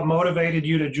what motivated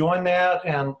you to join that,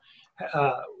 and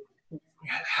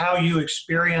how you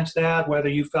experienced that, whether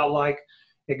you felt like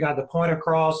it got the point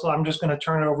across. I'm just going to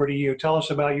turn it over to you. Tell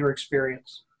us about your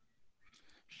experience.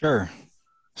 Sure.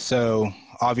 So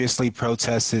obviously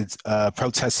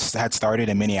protests had started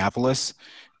in Minneapolis,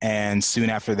 and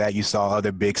soon after that you saw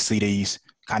other big cities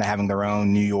kind of having their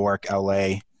own, New York,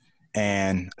 LA.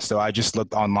 And so I just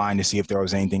looked online to see if there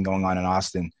was anything going on in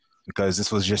Austin, because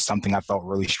this was just something I felt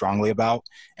really strongly about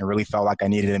and really felt like I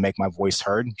needed to make my voice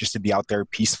heard, just to be out there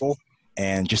peaceful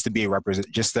and just to be a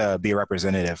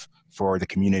representative for the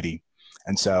community.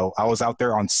 And so I was out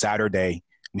there on Saturday.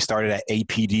 We started at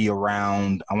APD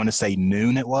around, I want to say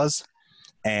noon it was.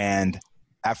 And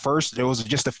at first there was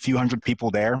just a few hundred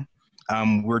people there.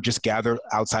 We were just gathered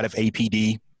outside of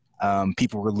APD.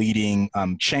 People were leading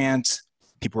chants.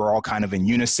 People were all kind of in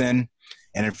unison.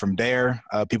 And then from there,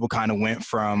 people kind of went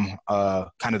from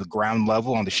kind of the ground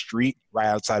level on the street right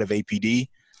outside of APD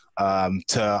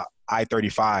to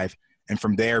I-35. And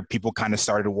from there, people kind of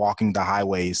started walking the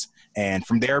highways. And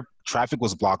from there, traffic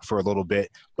was blocked for a little bit.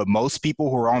 But most people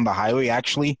who were on the highway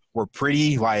actually were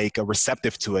pretty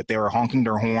receptive to it. They were honking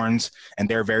their horns and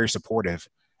they're very supportive.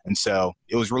 And so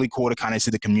it was really cool to kind of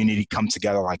see the community come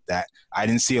together like that. I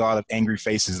didn't see a lot of angry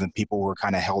faces, and people were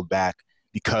kind of held back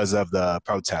because of the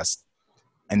protest.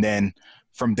 And then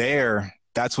from there,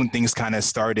 that's when things kind of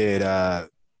started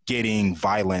getting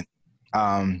violent.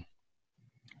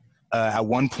 At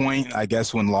one point, I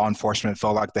guess when law enforcement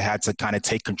felt like they had to kind of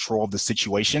take control of the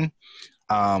situation,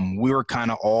 we were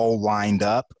kind of all lined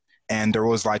up, and there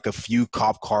was like a few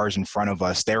cop cars in front of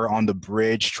us. They were on the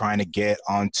bridge trying to get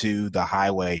onto the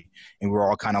highway, and we were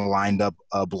all kind of lined up,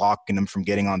 blocking them from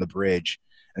getting on the bridge.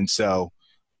 And so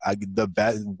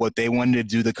what they wanted to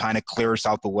do to kind of clear us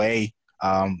out the way,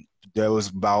 there was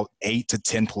about 8 to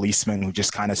 10 policemen who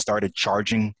just kind of started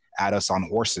charging at us on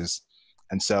horses.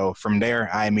 And so from there,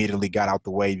 I immediately got out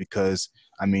the way, because,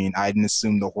 I didn't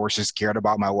assume the horses cared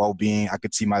about my well-being. I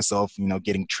could see myself,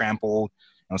 getting trampled,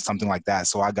 something like that.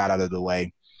 So I got out of the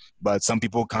way. But some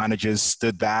people kind of just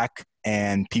stood back,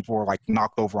 and people were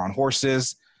knocked over on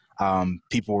horses.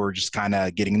 People were just kind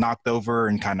of getting knocked over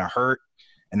and kind of hurt.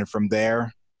 And then from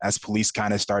there, as police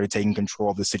kind of started taking control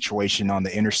of the situation on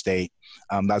the interstate.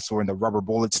 That's when the rubber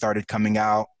bullets started coming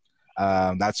out.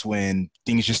 That's when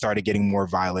things just started getting more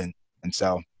violent. And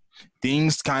so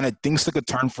things took a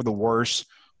turn for the worse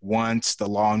once the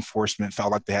law enforcement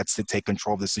felt like they had to take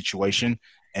control of the situation,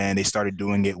 and they started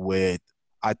doing it with,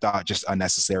 I thought, just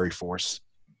unnecessary force,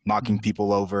 knocking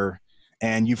people over.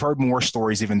 And you've heard more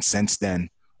stories even since then.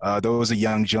 There was a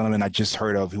young gentleman I just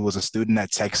heard of who was a student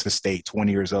at Texas State,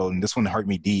 20 years old, and this one hurt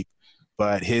me deep.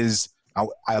 But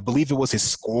I believe it was his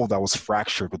skull that was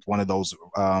fractured with one of those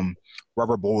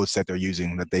rubber bullets that they're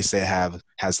using that they say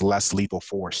has less lethal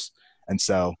force. And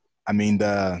so, I mean,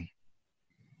 the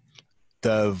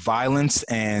violence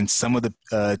and some of the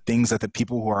things that the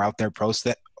people who are out there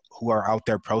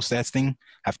protesting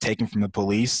have taken from the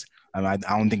police, I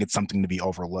don't think it's something to be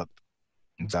overlooked.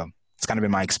 And so it's kind of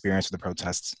been my experience with the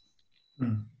protests.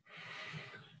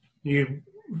 You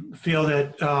feel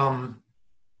that,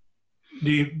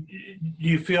 do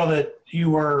you feel that you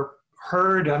were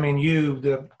heard? I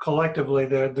mean, collectively,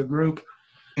 the group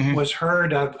was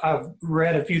heard. I've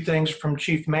read a few things from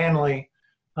Chief Manley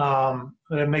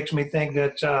that makes me think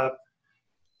that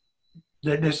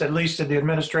that this, at least at the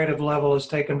administrative level, is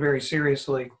taken very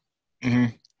seriously.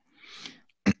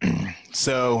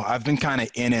 So I've been kind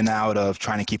of in and out of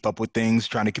trying to keep up with things,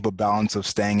 trying to keep a balance of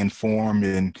staying informed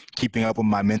and keeping up with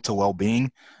my mental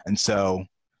well-being. And so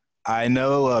I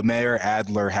know Mayor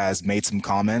Adler has made some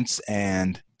comments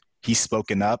and he's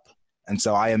spoken up. And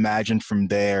so I imagine from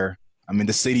there, I mean,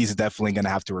 the city is definitely going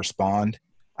to have to respond.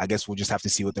 I guess we'll just have to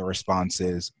see what the response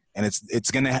is. And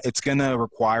it's gonna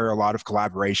require a lot of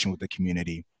collaboration with the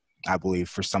community, I believe,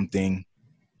 for something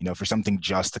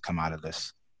just to come out of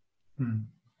this.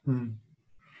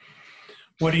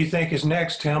 What do you think is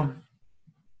next, Tim?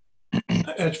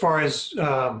 As far as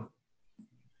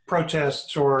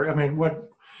protests, or I mean,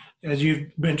 as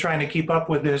you've been trying to keep up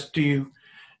with this, do you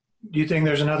think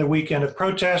there's another weekend of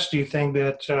protests? Do you think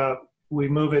that we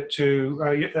move it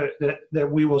to that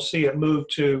we will see it move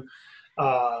to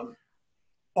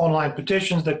online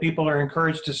petitions that people are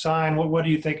encouraged to sign? What do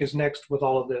you think is next with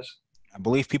all of this? I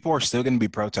believe people are still going to be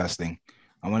protesting.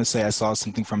 I want to say I saw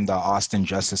something from the Austin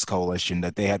Justice Coalition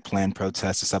that they had planned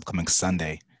protests this upcoming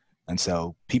Sunday. And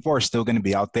so people are still going to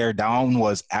be out there. That one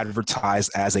was advertised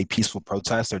as a peaceful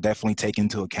protest. They're definitely taking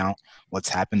into account what's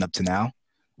happened up to now.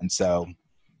 And so,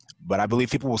 but I believe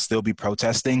people will still be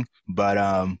protesting, but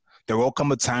there will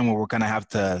come a time where we're going to have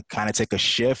to kind of take a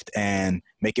shift and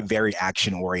make it very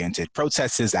action oriented.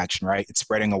 Protest is action, right? It's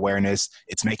spreading awareness.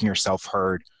 It's making yourself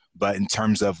heard. But in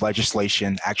terms of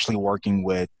legislation, actually working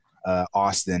with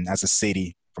Austin as a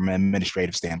city from an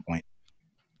administrative standpoint.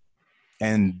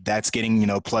 And that's getting,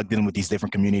 plugged in with these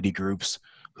different community groups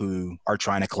who are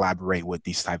trying to collaborate with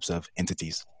these types of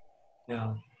entities.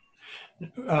 Yeah.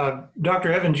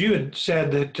 Dr. Evans, you had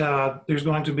said that there's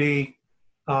going to be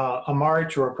a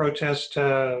march or a protest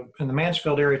in the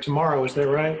Mansfield area tomorrow. Is that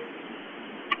right?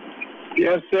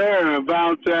 Yes, sir.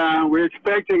 We're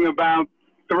expecting about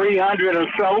 300 or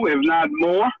so, if not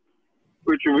more,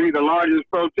 which will be the largest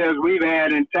protest we've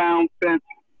had in town since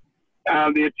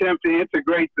the attempt to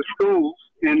integrate the schools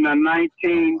in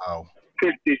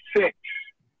 1956.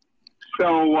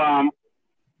 So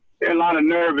there are a lot of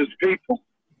nervous people,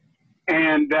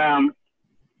 and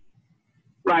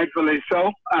rightfully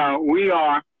so. We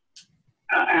are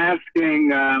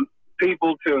asking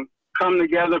people to come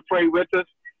together, pray with us,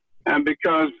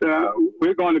 because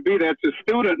we're going to be there. It's a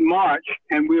student march,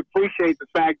 and we appreciate the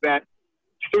fact that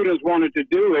students wanted to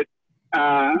do it.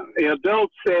 The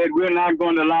adults said we're not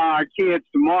going to allow our kids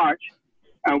to march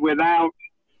without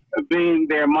being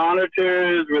their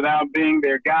monitors, without being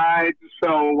their guides.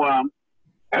 So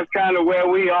that's kind of where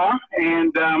we are.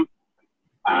 And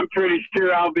I'm pretty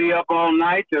sure I'll be up all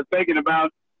night thinking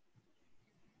about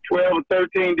 12 or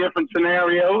 13 different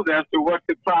scenarios as to what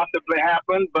could possibly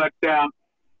happen. But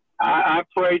I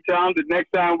pray, Tom, that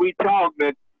next time we talk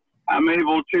that I'm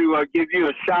able to give you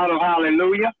a shout of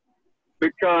hallelujah,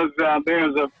 because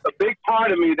there's a big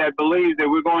part of me that believes that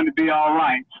we're going to be all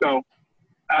right. So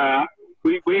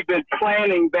we've been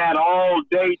planning that all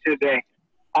day today,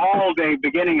 all day,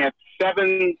 beginning at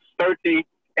 7:30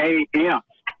 a.m.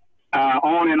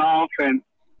 On and off, and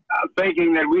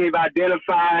thinking that we've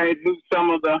identified who some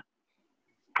of the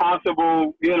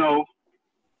possible,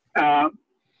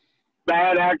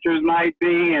 bad actors might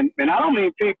be. And I don't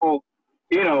mean people,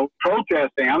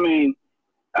 protesting. I mean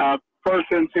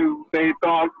persons who they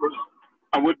thought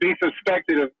would be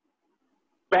suspected of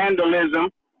vandalism.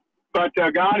 But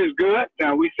God is good.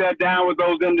 We sat down with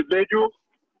those individuals.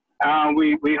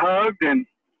 We hugged and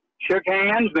shook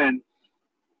hands, and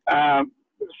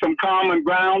some common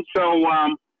ground. So,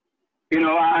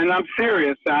 and I'm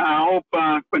serious. I hope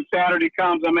when Saturday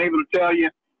comes, I'm able to tell you,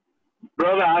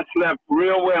 brother, I slept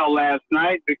real well last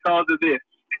night because of this.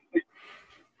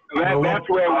 That's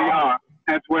where we are.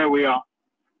 That's where we are.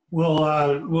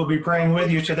 We'll be praying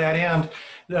with you to that end.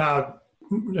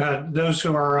 Those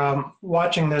who are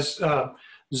watching this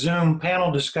Zoom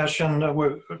panel discussion,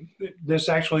 this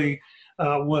actually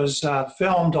was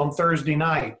filmed on Thursday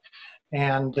night,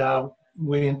 and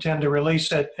we intend to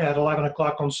release it at 11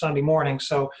 o'clock on Sunday morning.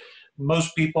 So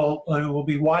most people who will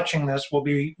be watching this will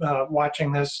be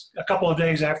watching this a couple of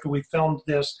days after we filmed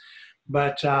this,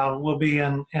 but we'll be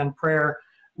in prayer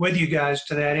with you guys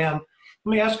to that end.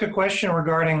 Let me ask a question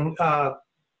regarding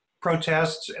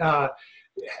protests.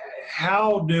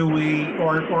 How do we,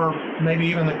 or maybe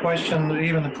even the question,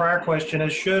 even the prior question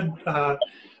is, should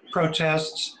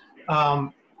protests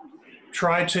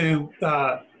try to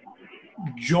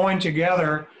join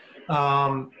together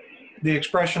the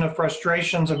expression of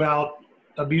frustrations about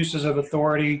abuses of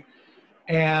authority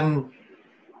and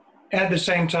at the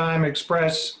same time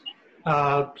express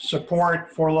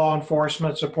support for law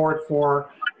enforcement, support for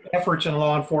efforts in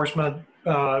law enforcement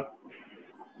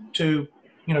to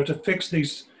fix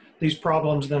these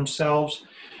problems themselves?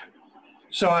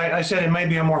 So I said it may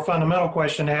be a more fundamental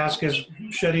question to ask is,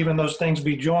 should even those things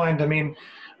be joined? I mean,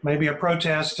 maybe a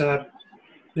protest,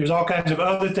 there's all kinds of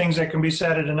other things that can be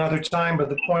said at another time, but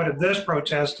the point of this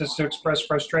protest is to express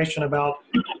frustration about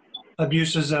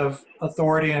abuses of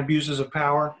authority and abuses of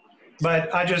power.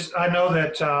 But I know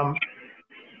that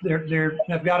there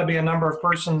have got to be a number of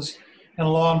persons in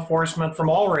law enforcement from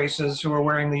all races who are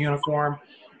wearing the uniform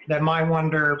that might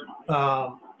wonder,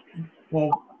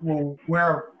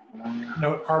 where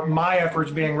are my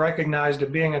efforts being recognized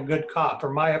at being a good cop, or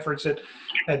my efforts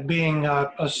at being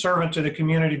a servant to the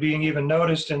community being even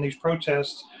noticed in these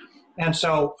protests? And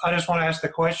so I just want to ask the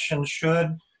question,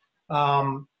 should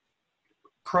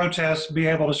protests be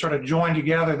able to sort of join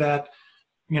together that,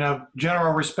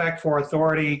 general respect for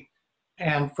authority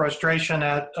and frustration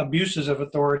at abuses of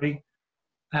authority?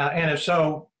 And if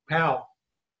so, how?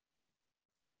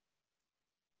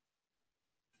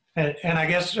 And I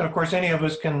guess, of course, any of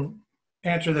us can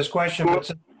answer this question,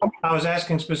 but I was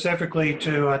asking specifically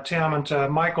to Tim and to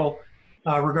Michael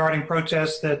regarding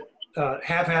protests that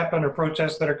have happened or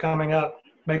protests that are coming up,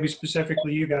 maybe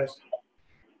specifically you guys.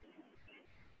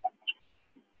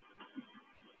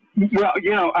 Well,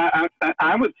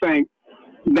 I would think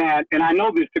that, and I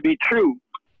know this to be true,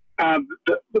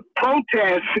 the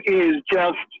protest is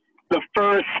just the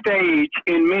first stage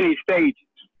in many stages.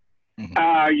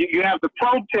 You have the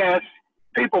protest,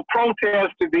 people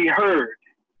protest to be heard.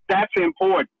 That's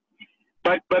important.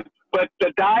 But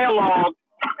the dialogue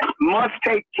must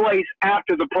take place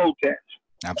after the protest.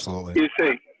 Absolutely. You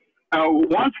see,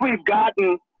 once we've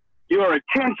gotten your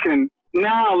attention,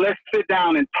 now let's sit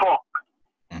down and talk.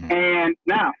 And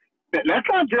now, let's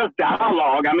not just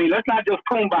dialogue. I mean, let's not just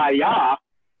kumbaya,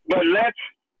 but let's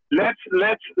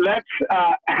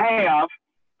have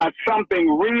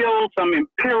something real, some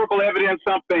empirical evidence,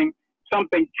 something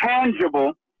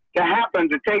tangible to happen,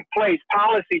 to take place,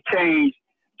 policy change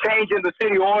in the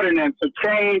city ordinance, a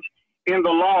change in the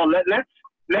law.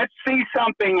 Let's see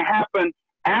something happen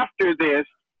after this.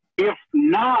 If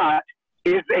not,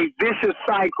 it's a vicious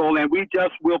cycle, and we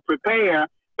just will prepare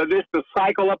for this to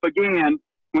cycle up again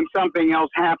when something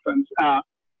else happens.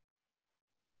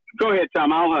 Go ahead,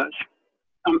 Tom. I'll hush.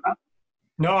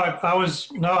 No, I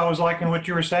was liking what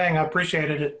you were saying. I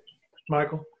appreciated it,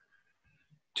 Michael.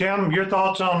 Tim, your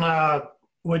thoughts on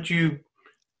what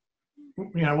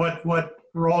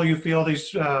role you feel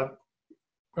these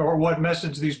or what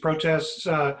message these protests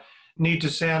need to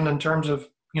send in terms of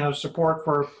support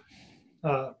for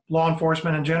law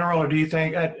enforcement in general? Or do you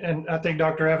think, and I think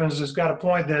Dr. Evans has got a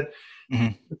point, that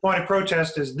the point of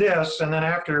protest is this, and then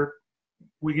after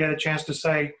we get a chance to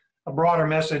say a broader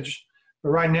message. But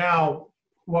right now,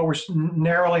 what we're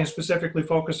narrowly and specifically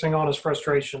focusing on is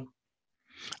frustration.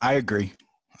 I agree.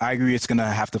 It's going to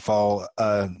have to follow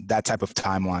that type of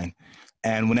timeline.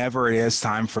 And whenever it is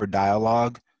time for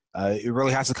dialogue, it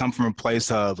really has to come from a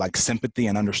place of like sympathy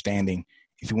and understanding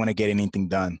if you want to get anything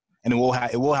done. And it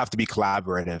will have to be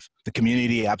collaborative. The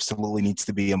community absolutely needs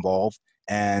to be involved,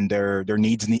 and their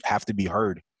needs have to be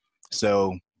heard.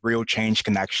 So real change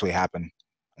can actually happen.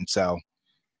 And so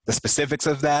the specifics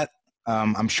of that,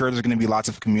 I'm sure there's going to be lots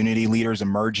of community leaders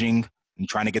emerging and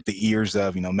trying to get the ears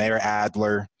of, Mayor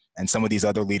Adler and some of these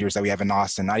other leaders that we have in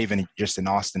Austin, not even just in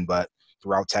Austin, but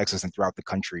throughout Texas and throughout the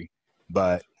country.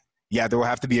 But yeah, there will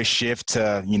have to be a shift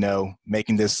to,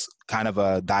 making this kind of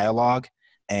a dialogue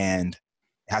and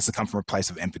has to come from a place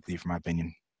of empathy, from my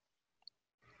opinion.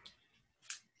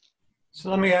 So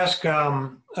let me ask,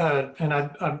 and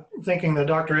I'm thinking that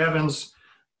Dr. Evans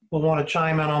will want to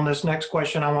chime in on this next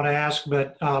question I want to ask,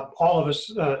 but all of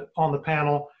us on the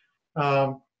panel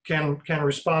can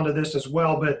respond to this as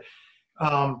well. But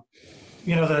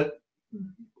you know,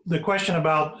 the question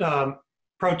about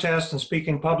protest and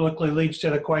speaking publicly leads to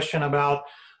the question about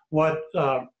what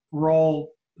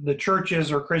role the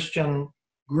churches or Christian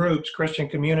groups, Christian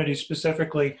communities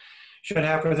specifically, should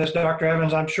have for this. Dr.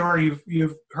 Evans, I'm sure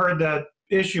you've heard that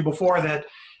issue before, that,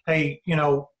 hey, you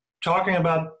know, talking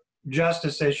about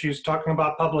justice issues, talking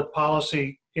about public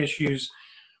policy issues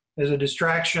is a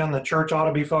distraction. The church ought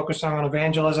to be focusing on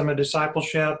evangelism and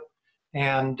discipleship,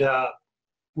 and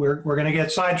we're going to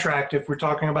get sidetracked if we're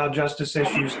talking about justice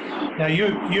issues. Now, you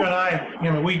and I,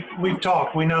 you know, we've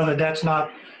talked. We know that that's not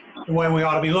the way we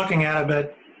ought to be looking at it.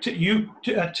 But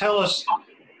tell us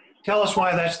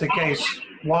why that's the case.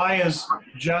 Why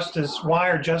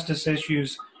are justice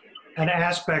issues an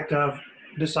aspect of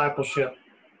discipleship?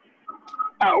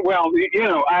 Well, you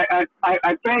know, I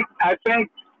think,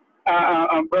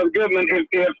 Brother Goodman,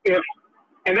 if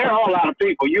and there are a lot of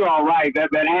people, you're all right, that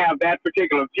have that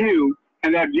particular view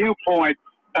and that viewpoint,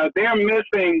 they're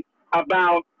missing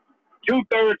about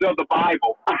 2/3 of the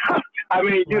Bible. I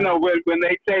mean, you know, when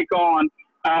they take on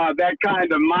that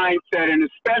kind of mindset, and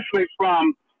especially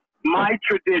from my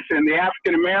tradition, the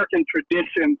African American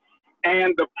tradition,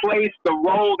 and the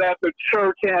role that the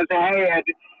church has had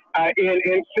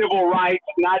in civil rights,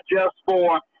 not just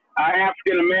for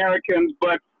African Americans,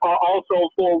 but also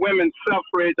for women's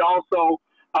suffrage, also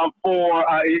for,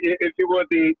 if you would,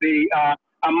 the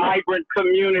migrant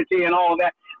community and all of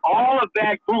that. All of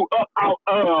that grew up out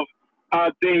of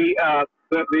the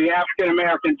African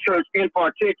American church in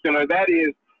particular. That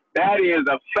is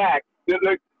a fact.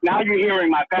 Look, now you're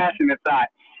hearing my passionate side.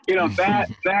 You know, that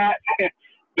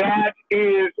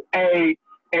is a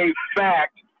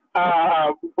fact.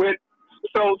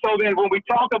 So then when we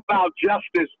talk about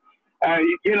justice,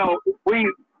 you know,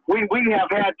 we have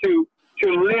had to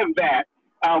live that.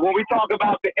 When we talk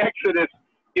about the Exodus,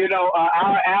 you know,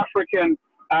 our African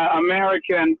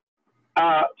American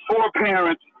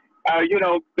foreparents, you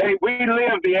know, we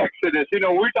lived the Exodus. You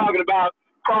know, we're talking about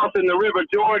crossing the River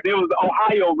Jordan. It was the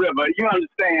Ohio River. You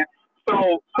understand?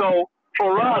 So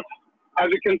for us, as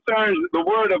it concerns the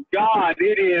Word of God,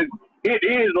 it is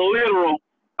literal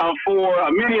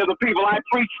for many of the people I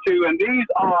preach to, and these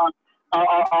are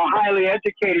highly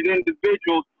educated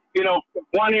individuals. You know,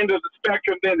 one end of the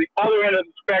spectrum, then the other end of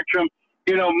the spectrum,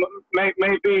 you know,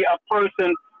 may be a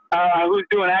person who's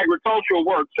doing agricultural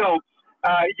work. So,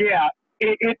 yeah,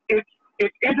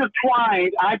 it's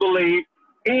intertwined, I believe,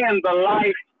 in the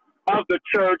life of the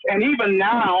church. And even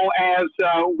now, as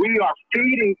we are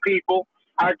feeding people,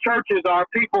 our churches are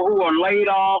people who are laid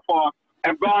off or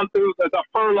have gone through the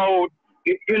furlough.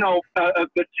 You know,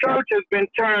 the church has been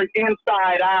turned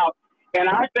inside out. And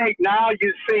I think now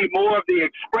you see more of the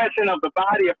expression of the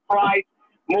body of Christ,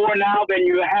 more now than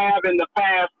you have in the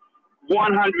past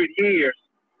 100 years.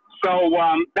 So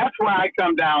that's where I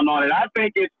come down on it. I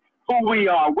think it's who we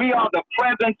are. We are the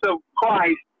presence of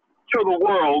Christ to the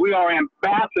world. We are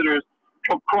ambassadors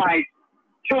for Christ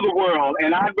to the world.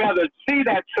 And I'd rather see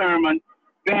that sermon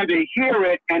than to hear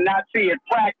it and not see it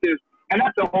practiced. And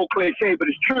that's a whole cliche, but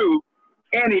it's true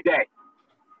any day.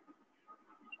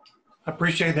 I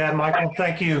appreciate that, Michael.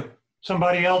 Thank you.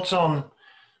 Somebody else on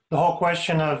the whole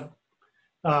question of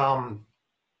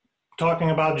talking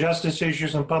about justice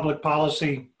issues and public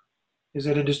policy. Is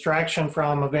it a distraction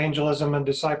from evangelism and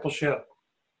discipleship?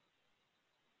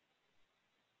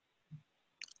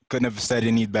 Couldn't have said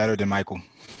any better than Michael.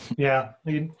 Yeah,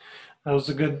 that was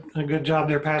a good job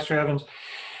there, Pastor Evans.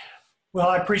 Well,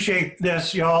 I appreciate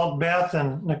this, y'all. Beth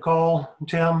and Nicole, and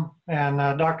Tim, and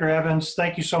Dr. Evans,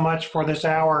 thank you so much for this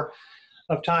hour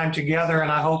of time together,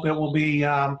 and I hope it will be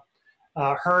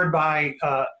heard by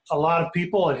a lot of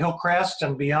people at Hillcrest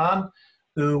and beyond,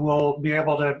 who will be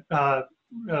able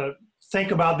to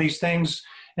think about these things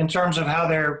in terms of how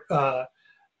they're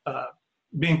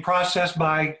being processed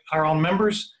by our own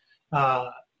members,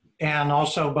 and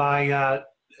also by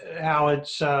how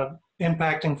it's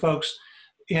impacting folks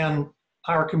in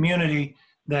our community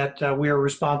that we are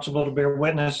responsible to bear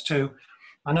witness to.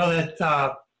 I know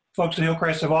that folks at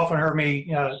Hillcrest have often heard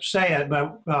me say it,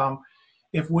 but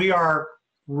if we are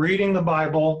reading the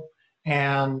Bible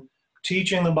and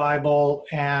teaching the Bible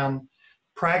and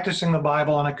practicing the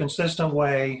Bible in a consistent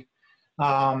way,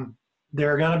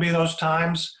 there are going to be those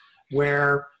times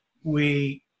where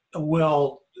we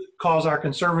will cause our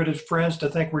conservative friends to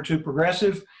think we're too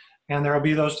progressive. And there will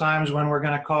be those times when we're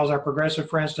going to cause our progressive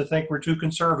friends to think we're too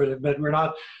conservative, but we're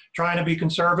not trying to be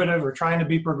conservative or trying to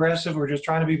be progressive. We're just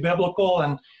trying to be biblical,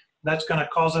 and that's going to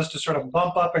cause us to sort of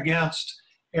bump up against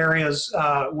areas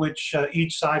which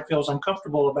each side feels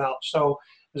uncomfortable about. So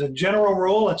as a general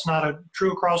rule, it's not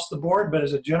true across the board, but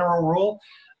as a general rule,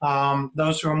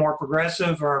 those who are more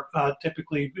progressive are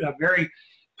typically very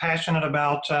passionate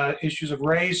about issues of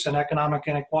race and economic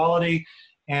inequality,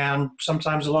 and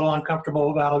sometimes a little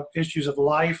uncomfortable about issues of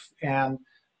life and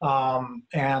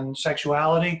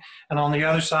sexuality. And on the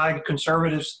other side,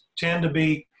 conservatives tend to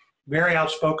be very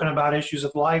outspoken about issues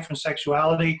of life and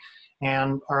sexuality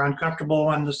and are uncomfortable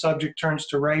when the subject turns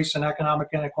to race and economic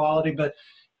inequality. But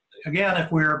again,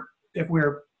 if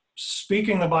we're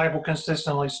speaking the Bible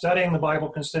consistently, studying the Bible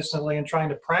consistently, and trying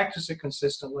to practice it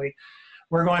consistently,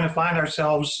 we're going to find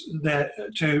ourselves that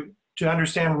to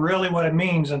understand really what it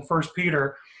means in 1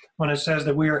 Peter when it says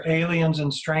that we are aliens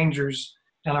and strangers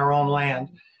in our own land.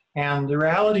 And the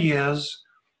reality is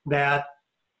that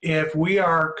if we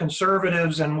are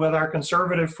conservatives and with our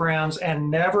conservative friends and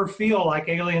never feel like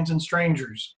aliens and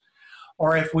strangers,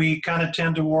 or if we kind of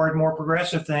tend toward more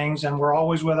progressive things and we're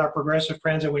always with our progressive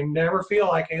friends and we never feel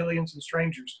like aliens and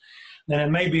strangers, then it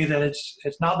may be that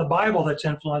it's not the Bible that's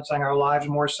influencing our lives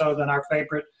more so than our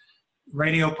favorite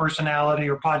radio personality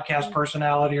or podcast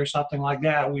personality or something like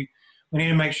that. We need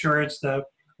to make sure it's the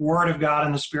Word of God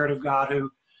and the Spirit of God who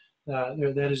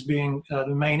that is being the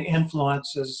main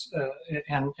influences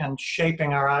and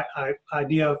shaping our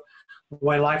idea of the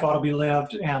way life ought to be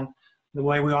lived and the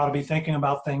way we ought to be thinking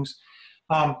about things.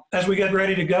 As we get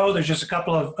ready to go, there's just a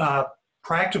couple of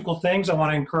practical things I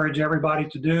want to encourage everybody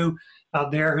to do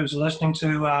out there who's listening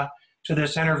to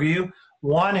this interview.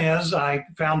 One is, I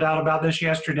found out about this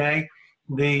yesterday,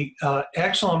 the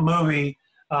excellent movie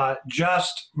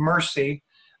Just Mercy.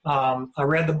 I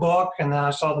read the book and then I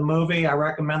saw the movie. I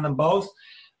recommend them both.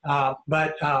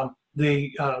 But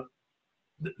the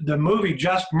movie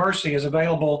Just Mercy is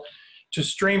available to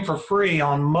stream for free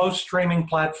on most streaming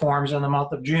platforms in the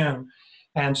month of June.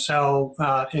 And so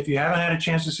if you haven't had a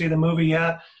chance to see the movie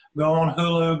yet, go on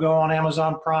Hulu, go on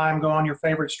Amazon Prime, go on your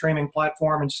favorite streaming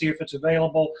platform and see if it's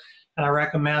available. And I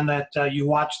recommend that you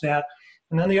watch that.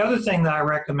 And then the other thing that I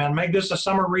recommend, make this a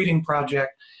summer reading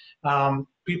project.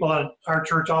 People at our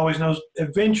church always knows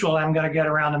eventually I'm going to get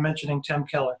around to mentioning Tim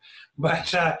Keller.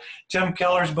 But Tim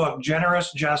Keller's book,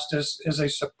 Generous Justice, is a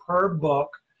superb book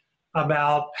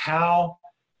about how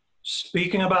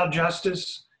speaking about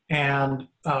justice and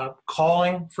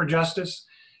calling for justice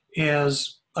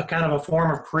is a kind of a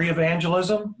form of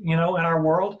pre-evangelism, in our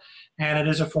world. And it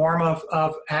is a form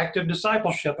of active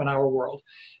discipleship in our world.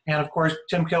 And of course,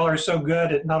 Tim Keller is so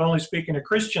good at not only speaking to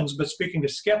Christians, but speaking to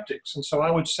skeptics. And so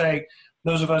I would say,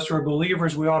 those of us who are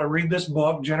believers, we ought to read this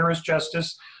book, Generous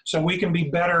Justice, so we can be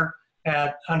better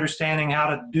at understanding how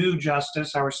to do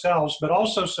justice ourselves, but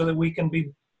also so that we can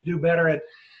do better at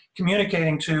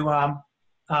communicating to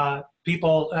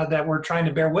people that we're trying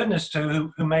to bear witness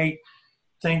to who may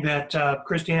think that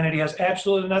Christianity has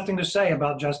absolutely nothing to say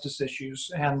about justice issues.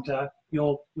 And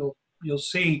you'll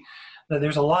see that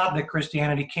there's a lot that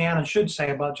Christianity can and should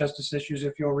say about justice issues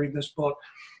if you'll read this book.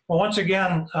 Well, once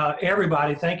again,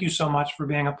 everybody, thank you so much for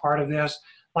being a part of this.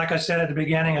 Like I said at the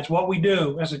beginning, it's what we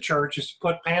do as a church is to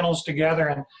put panels together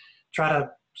and try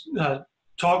to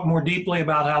talk more deeply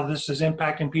about how this is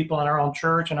impacting people in our own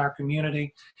church and our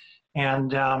community.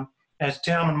 And as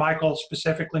Tim and Michael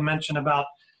specifically mentioned about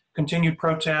continued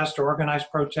protest or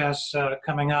organized protests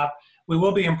coming up, we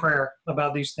will be in prayer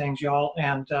about these things, y'all.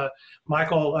 And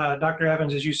Michael, Dr.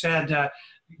 Evans, as you said,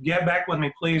 get back with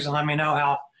me, please, and let me know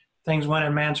how things went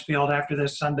in Mansfield after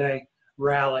this Sunday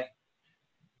rally.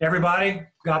 Everybody,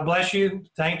 God bless you.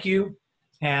 Thank you.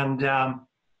 And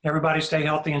everybody stay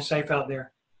healthy and safe out there.